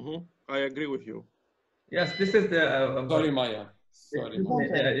 I agree with you. Yes, this is the. Sorry, Maya. Sorry.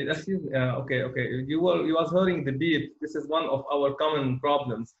 Okay. You was hearing the beep. This is one of our common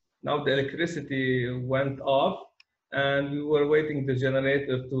problems. Now the electricity went off, and we were waiting the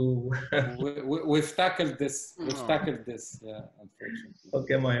generator to. We've tackled this. Yeah, unfortunately.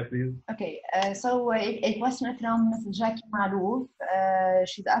 Okay, Maya, please. Okay, so a question from Mrs. Jackie Malouf.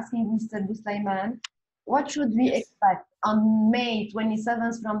 She's asking Mr. Bouslayman, what should we expect on May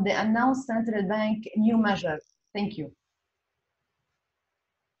 27th from the announced central bank new measure? Thank you.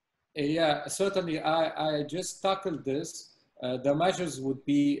 Yeah, certainly. I just tackled this. The measures would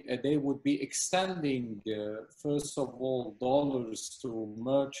be, they would be extending, first of all, dollars to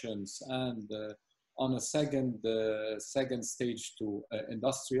merchants and on a second stage to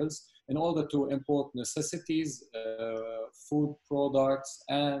industrials in order to import necessities, food products,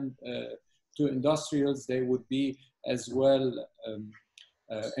 and to industrials, they would be as well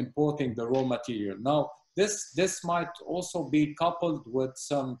importing the raw material. Now, this might also be coupled with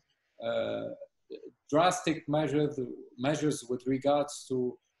some drastic measures with regards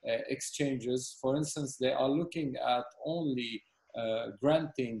to exchanges. For instance, they are looking at only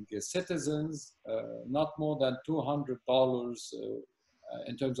granting citizens not more than $200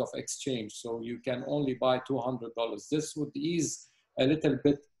 in terms of exchange. So you can only buy $200. This would ease a little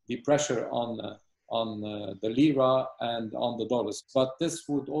bit the pressure on the lira and on the dollars. But this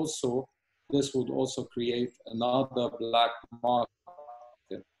would also create another black market,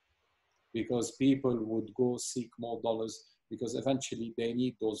 because people would go seek more dollars because eventually they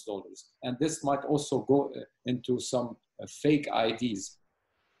need those dollars. And this might also go into some fake IDs.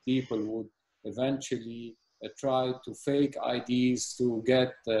 People would eventually try to fake IDs to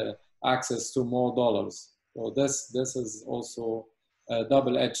get access to more dollars. So this is also a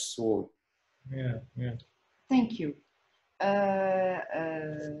double-edged sword. Yeah. Thank you.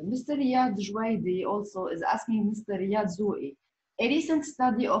 Mr. Riyad Jwaidi also is asking Mr. Riyad Zoui, A recent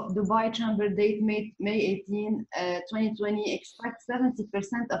study of Dubai Chamber date May 18, 2020 expects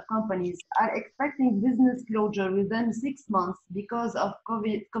 70% of companies are expecting business closure within 6 months because of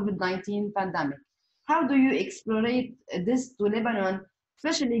COVID-19 pandemic. How do you extrapolate this to Lebanon,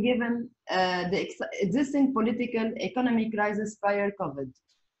 especially given the existing political economic crisis prior COVID?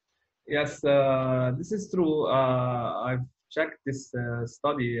 Yes, this is true. I've checked this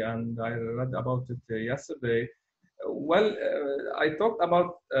study and I read about it yesterday. Well, I talked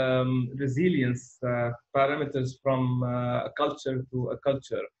about resilience parameters from a culture to a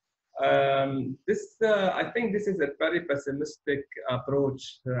culture. I think this is a very pessimistic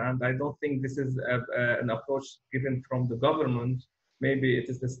approach, and I don't think this is an approach given from the government. Maybe it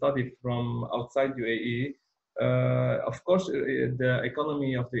is the study from outside UAE. Of course, the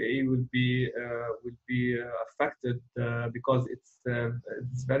economy of the UAE will be affected because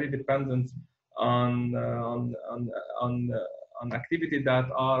it's very dependent on activity that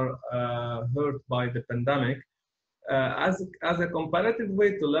are hurt by the pandemic. As a comparative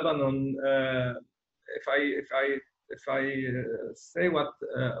way to Lebanon, if I say what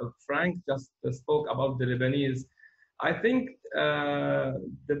Frank just spoke about the Lebanese, I think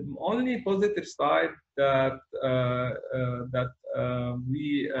the only positive side that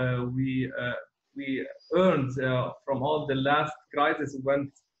we earned from all the last crisis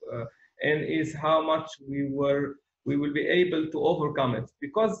went and is how much we will be able to overcome it.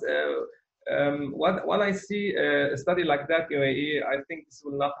 Because when I see a study like that in UAE, I think this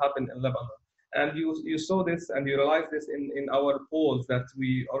will not happen in Lebanon. And you saw this and you realize this in our polls that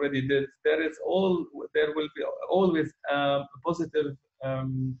we already did. There will be always a positive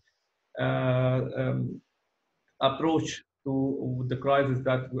approach to the crisis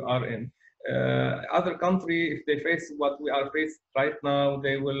that we are in. Other countries, if they face what we are faced right now,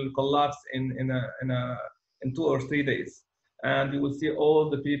 they will collapse in 2 or 3 days, and you will see all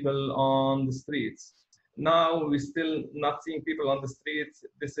the people on the streets. Now we're still not seeing people on the streets.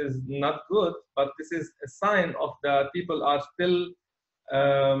 This is not good, but this is a sign of that people are still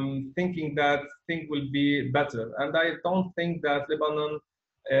thinking that things will be better. And I don't think that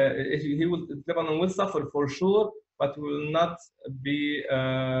Lebanon will suffer for sure, but will not be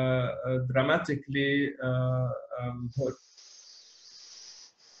dramatically hurt.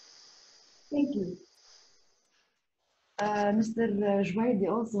 Thank you. Mr. Jwaidi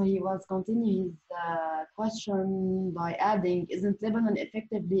also, he was continuing his question by adding, isn't Lebanon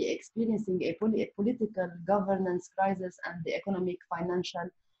effectively experiencing a political governance crisis, and the economic, financial,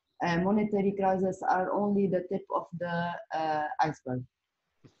 monetary crisis are only the tip of the iceberg?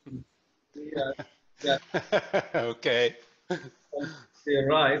 Yeah. Okay. You're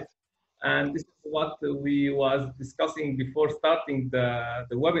right. And this is what we was discussing before starting the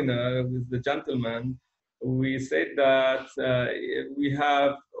webinar with the gentleman. We said that we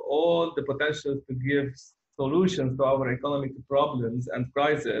have all the potential to give solutions to our economic problems and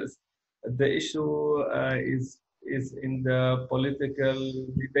crises. The issue is in the political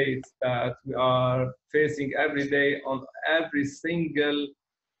debates that we are facing every day on every single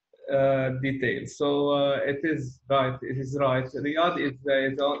detail. So it is right. It is right. Riyadh is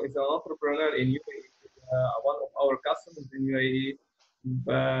an entrepreneur in UAE. One of our customers in UAE.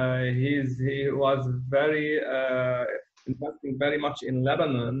 He was very investing very much in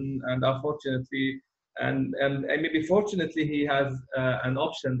Lebanon, and unfortunately, and maybe fortunately, he has an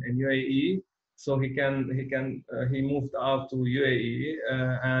option in UAE, so he moved out to UAE,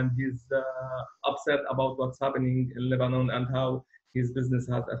 and he's upset about what's happening in Lebanon and how his business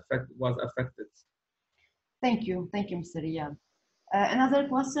was affected. Thank you, Mr. Riyad. Another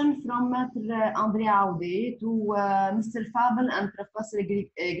question from Mr. Andrea Audi to Mr. Fabel and Professor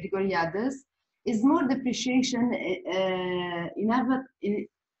Grigoriadis. Is more depreciation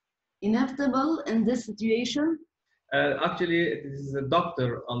inevitable in this situation? Actually, this is a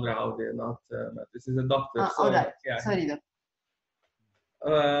doctor, Andrea Audi, not this is a doctor. So, all right. Yeah. Sorry, doctor.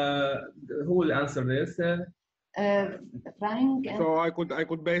 Who will answer this? Frank. So I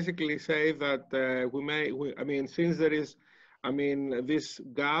could basically say that I mean, since there is,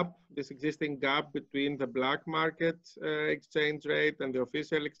 this existing gap between the black market exchange rate and the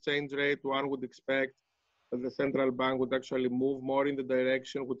official exchange rate, one would expect that the central bank would actually move more in the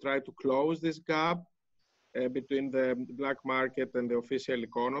direction, would try to close this gap between the black market and the official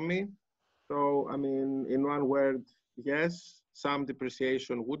economy. So, in one word, yes, some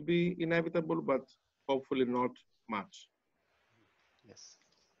depreciation would be inevitable, but hopefully not much. Yes.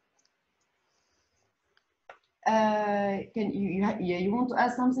 Can you want to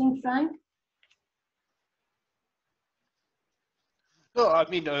add something, Frank? No,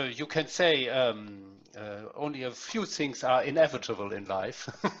 you can say only a few things are inevitable in life.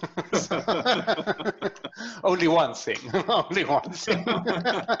 Only one thing. Only one thing.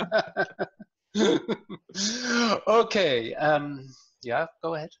 Okay. Yeah,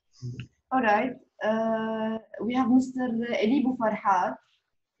 go ahead. All right. We have Mr. Elibu Farhat.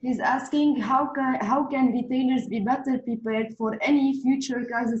 He's asking how can retailers be better prepared for any future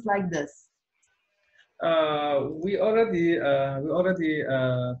crisis like this? We already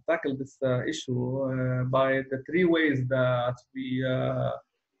tackled this issue by the three ways that we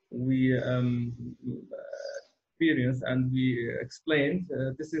experienced and we explained.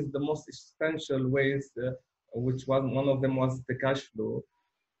 This is the most essential ways, which one of them was the cash flow.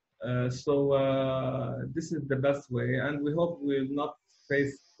 So this is the best way, and we hope we will not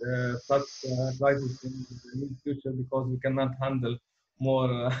face such crisis in the near future because we cannot handle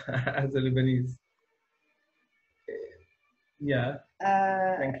more as a Lebanese. Yeah,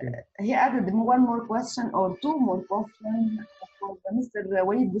 thank you. He added one more question or two more questions for Mr.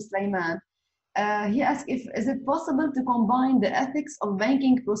 Walid Bouslayman. He asked is it possible to combine the ethics of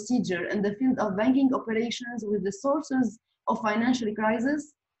banking procedure in the field of banking operations with the sources of financial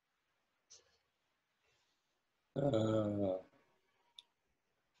crisis?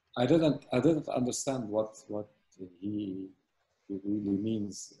 I didn't understand what he really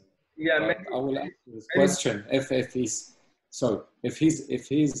means. Yeah, maybe, I will answer his question if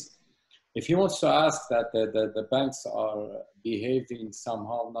he wants to ask that the banks are behaving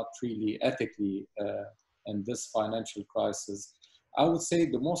somehow not really ethically in this financial crisis. I would say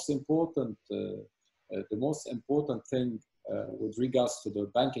the most important thing with regards to the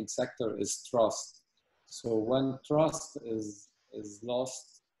banking sector is trust. So when trust is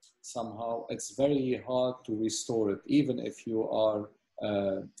lost, somehow it's very hard to restore it, even if you are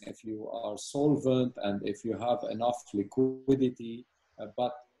solvent and if you have enough liquidity,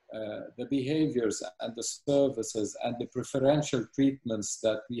 but the behaviors and the services and the preferential treatments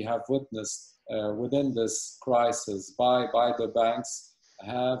that we have witnessed within this crisis by the banks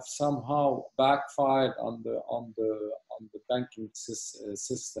have somehow backfired on the banking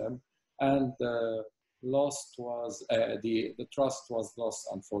system, and the trust was lost,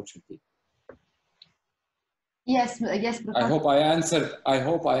 unfortunately. Yes, Professor. I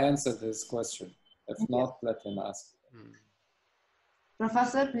hope I answered his question. If not, let him ask.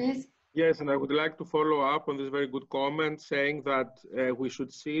 Professor, please. Yes, and I would like to follow up on this very good comment, saying that we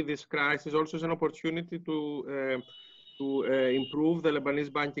should see this crisis also as an opportunity to improve the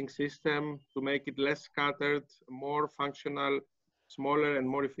Lebanese banking system, to make it less scattered, more functional, smaller, and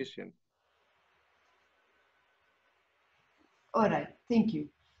more efficient. All right, thank you.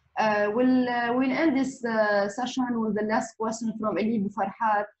 We'll end this session with the last question from Elibu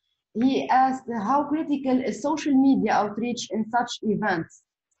Farhat. He asked, how critical is social media outreach in such events?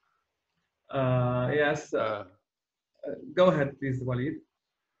 Yes. Go ahead, please, Walid.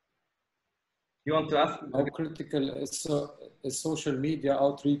 You want to ask? How critical is social media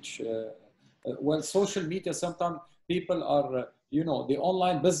outreach? Well, social media, sometimes people are, the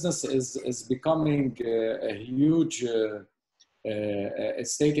online business is becoming a huge,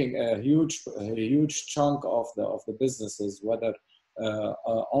 it's taking a huge chunk of the businesses, whether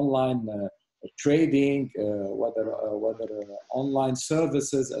online trading, whether online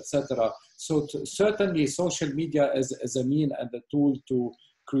services, etc. So certainly social media is a mean and a tool to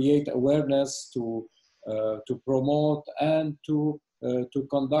create awareness, to promote and to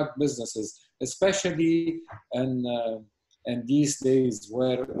conduct businesses, especially in these days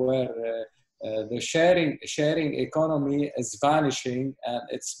where the sharing economy is vanishing, and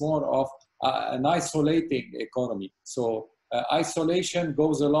it's more of an isolating economy. So isolation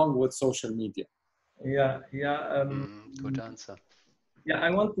goes along with social media. Yeah. Good answer. Yeah,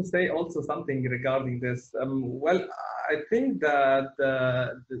 I want to say also something regarding this. Well, I think that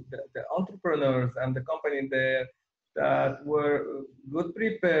the entrepreneurs and the company there that were good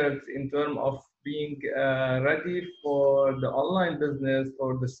prepared in terms of being ready for the online business,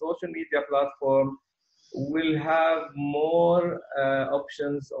 for the social media platform, will have more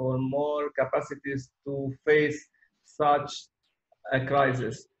options or more capacities to face such a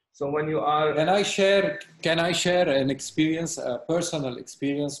crisis. So when you are... Can I share an experience, a personal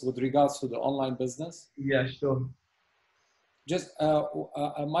experience with regards to the online business? Yeah, sure. Just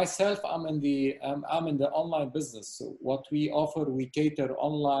myself, I'm in the online business. So what we offer, we cater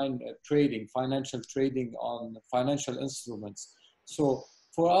online trading, financial trading on financial instruments. So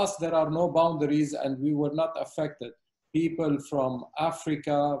for us, there are no boundaries, and we were not affected. People from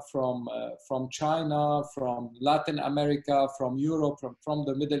Africa, from China, from Latin America, from Europe, from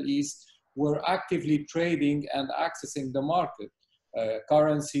the Middle East, were actively trading and accessing the market,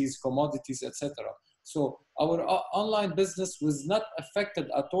 currencies, commodities, etc. So our online business was not affected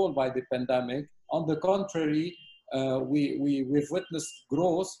at all by the pandemic. On the contrary, we've witnessed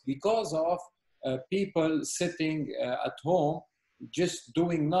growth because of people sitting at home, just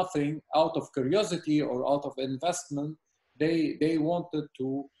doing nothing out of curiosity or out of investment. They wanted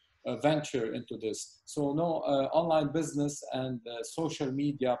to venture into this. So no, online business and social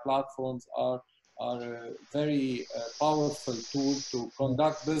media platforms are a very powerful tool to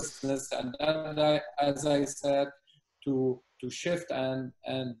conduct business, and as I said, to shift and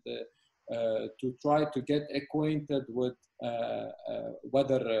to try to get acquainted with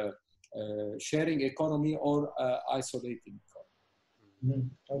whether sharing economy or isolating economy.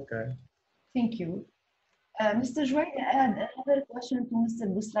 Okay. Thank you. Mr. Jouaid, I had another question to Mr.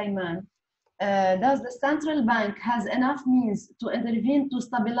 Bouslayman. Does the central bank has enough means to intervene to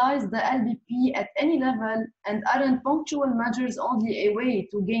stabilize the LBP at any level, and aren't punctual measures only a way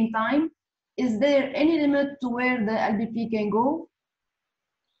to gain time? Is there any limit to where the LBP can go?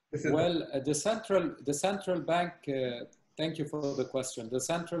 Well, the central bank, thank you for the question. The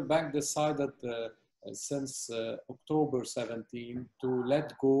central bank decided since October 17 to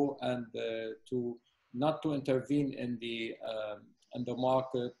let go and to not to intervene in the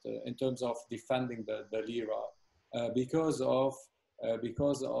market in terms of defending the lira because of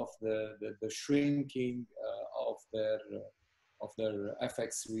the shrinking of their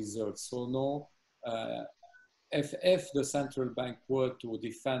FX reserves. So no, if the central bank were to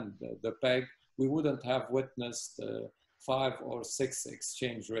defend the peg, we wouldn't have witnessed 5 or 6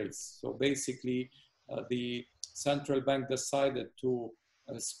 exchange rates. So basically, the central bank decided to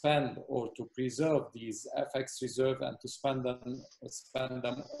spend or to preserve these FX reserve and to spend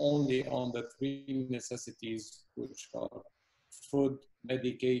them only on the 3 necessities, which are food,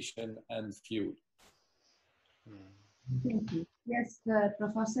 medication, and fuel. Thank you. Yes,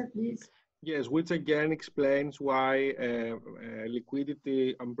 Professor, please. Yes, which again explains why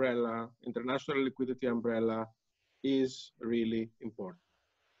liquidity umbrella, international liquidity umbrella, is really important.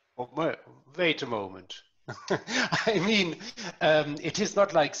 Oh, wait a moment. I mean, it is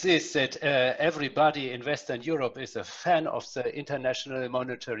not like this that everybody in Western Europe is a fan of the International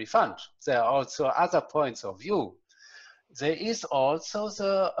Monetary Fund. There are also other points of view. There is also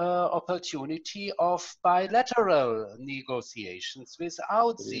the opportunity of bilateral negotiations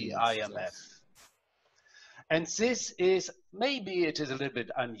without the IMF. And this is, maybe it is a little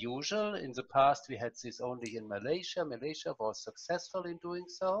bit unusual. In the past, we had this only in Malaysia. Malaysia was successful in doing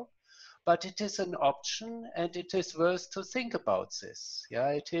so. But it is an option, and it is worth to think about this.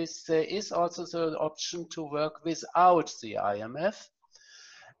 Yeah, there is also the option to work without the IMF,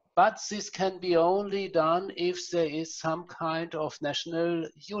 but this can be only done if there is some kind of national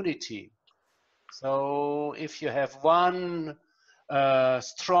unity. So if you have one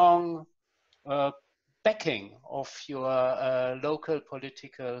strong backing of your local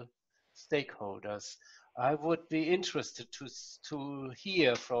political stakeholders, I would be interested to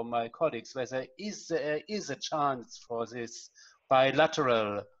hear from my colleagues whether there is a chance for this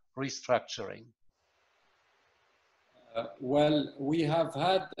bilateral restructuring. Well, we have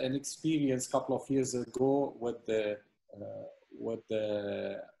had an experience a couple of years ago with the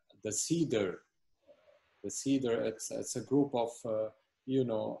CEDR. The CEDR, it's a group of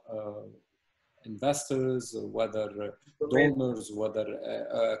investors, whether donors,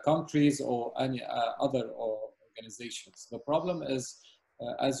 whether countries or any other organizations. The problem is,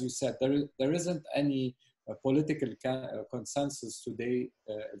 as you said, there isn't any political consensus today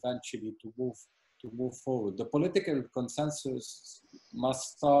eventually to move forward. The political consensus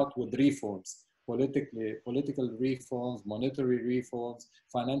must start with reforms, political reforms, monetary reforms,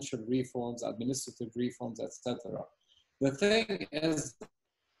 financial reforms, administrative reforms, etc. The thing is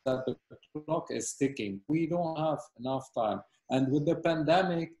that the clock is ticking. We don't have enough time. And with the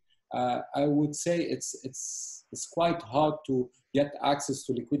pandemic, I would say it's quite hard to get access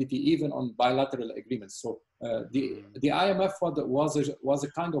to liquidity, even on bilateral agreements. So the IMF was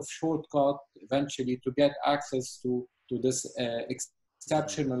a kind of shortcut eventually to get access to this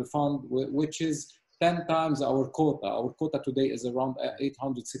exceptional fund, which is 10 times our quota. Our quota today is around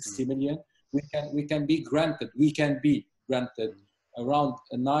 860 million. We can be granted around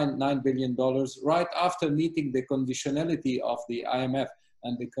 $9 billion right after meeting the conditionality of the IMF.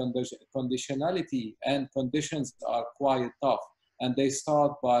 And the conditionality and conditions are quite tough. And they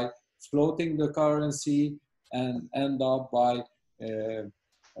start by floating the currency and end up by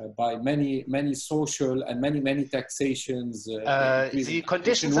many social and many taxations. The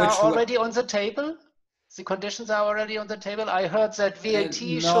conditions are already on the table? The conditions are already on the table? I heard that VAT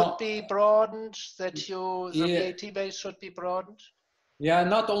should be broadened, that the VAT base should be broadened. Yeah,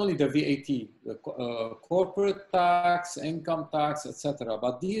 not only the VAT, the corporate tax, income tax, etc.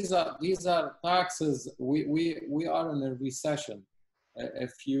 But these are taxes. We are in a recession.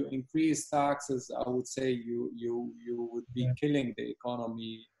 If you increase taxes, I would say you would be killing the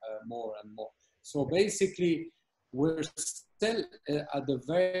economy more and more. So basically, we're still at the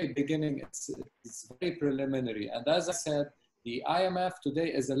very beginning. It's very preliminary. And as I said, the IMF today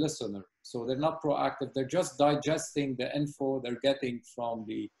is a listener. So they're not proactive. They're just digesting the info they're getting from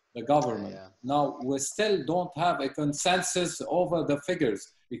the government. Yeah. Now, we still don't have a consensus over the figures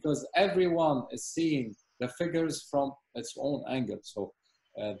because everyone is seeing the figures from its own angle. So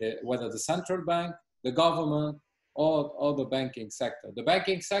whether the central bank, the government, or the banking sector. The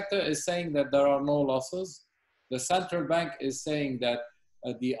banking sector is saying that there are no losses. The central bank is saying that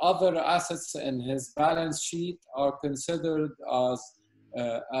the other assets in his balance sheet are considered as,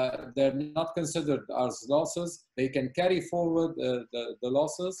 they're not considered as losses. They can carry forward the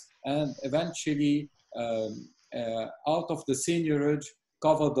losses and eventually out of the seigniorage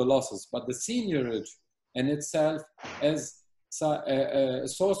cover the losses. But the seigniorage in itself is a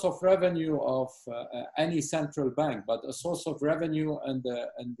source of revenue of any central bank, but a source of revenue in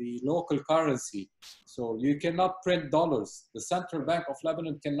the local currency. So you cannot print dollars. The Central Bank of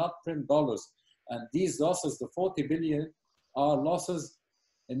Lebanon cannot print dollars. And these losses, the 40 billion, are losses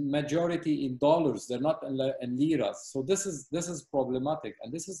in majority in dollars. They're not in liras. So this is problematic.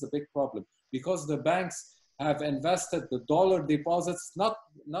 And this is the big problem because the banks have invested the dollar deposits, not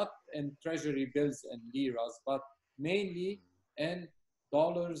in treasury bills and liras, but mainly in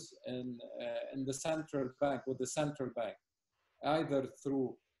dollars in the central bank, with the central bank, either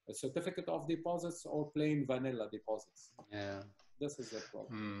through a certificate of deposits or plain vanilla deposits. Yeah. This is the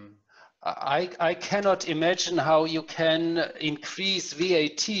problem. I cannot imagine how you can increase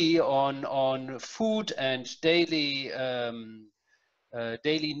VAT on food and daily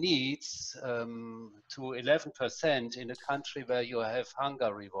needs to 11% in a country where you have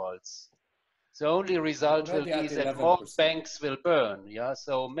hunger revolts. The only result will be that more banks will burn. Yeah,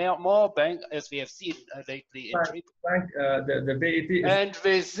 so more banks, as we have seen lately in the VAT is, and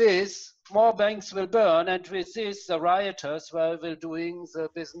with this, more banks will burn, and with this, the rioters will doing the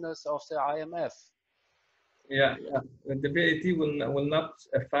business of the IMF. Yeah, the VAT will not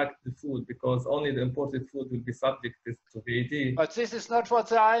affect the food because only the imported food will be subject to VAT. But this is not what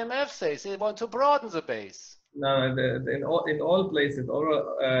the IMF says. They want to broaden the base. No, in all places,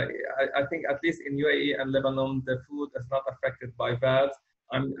 I think at least in UAE and Lebanon, the food is not affected by VAT.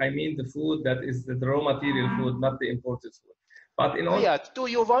 I mean the food that is the raw material food, not the imported food. But in all, do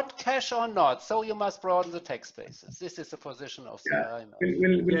you want cash or not? So you must broaden the tax bases. This is the position of the IMF.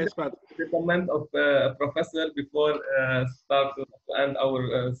 We'll the comment of Professor before start to end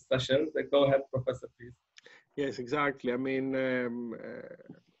our session. Go ahead, Professor, please. Yes, exactly. I mean,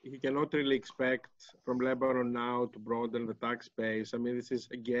 you cannot really expect from Lebanon now to broaden the tax base. I mean, this is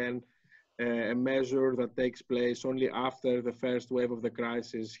again a measure that takes place only after the first wave of the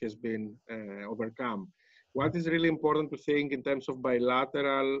crisis has been overcome. What is really important to think in terms of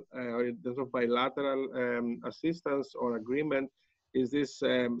bilateral assistance or agreement is this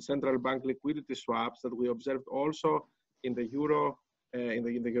central bank liquidity swaps that we observed also in the euro. In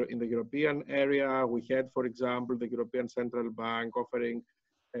the European area, we had, for example, the European Central Bank offering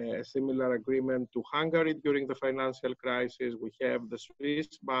a similar agreement to Hungary during the financial crisis. We have the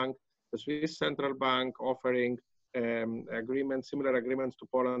Swiss Central Bank offering similar agreements to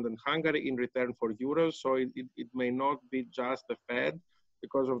Poland and Hungary in return for euros. So it may not be just the Fed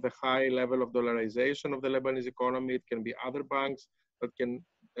because of the high level of dollarization of the Lebanese economy. It can be other banks that can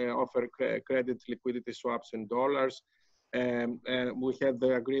offer credit liquidity swaps in dollars. We had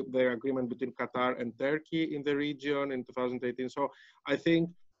the agreement between Qatar and Turkey in the region in 2018. So I think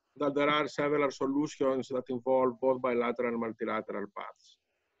that there are several solutions that involve both bilateral and multilateral paths.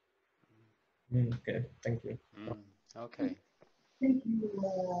 Okay, thank you. Okay. Thank you,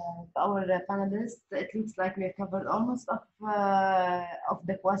 our panelists. It looks like we have covered almost of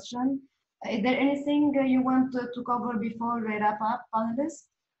the question. Is there anything you want to cover before we wrap up, panelists?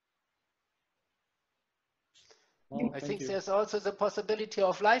 I think there's also the possibility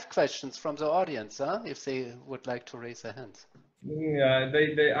of live questions from the audience, if they would like to raise their hands. Yeah,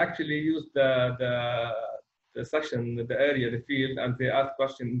 they actually used the section, the area, the field, and they asked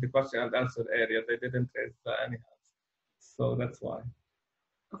the question and answer area. They didn't raise any hands, so that's why.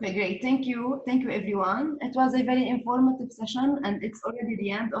 Okay, great. Thank you everyone. It was a very informative session, and it's already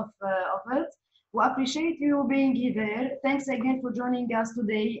the end of it. We appreciate you being here. Thanks again for joining us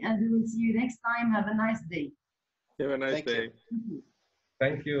today, and we will see you next time. Have a nice day. Have a nice day.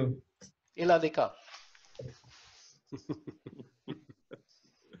 Thank you. Ila lika.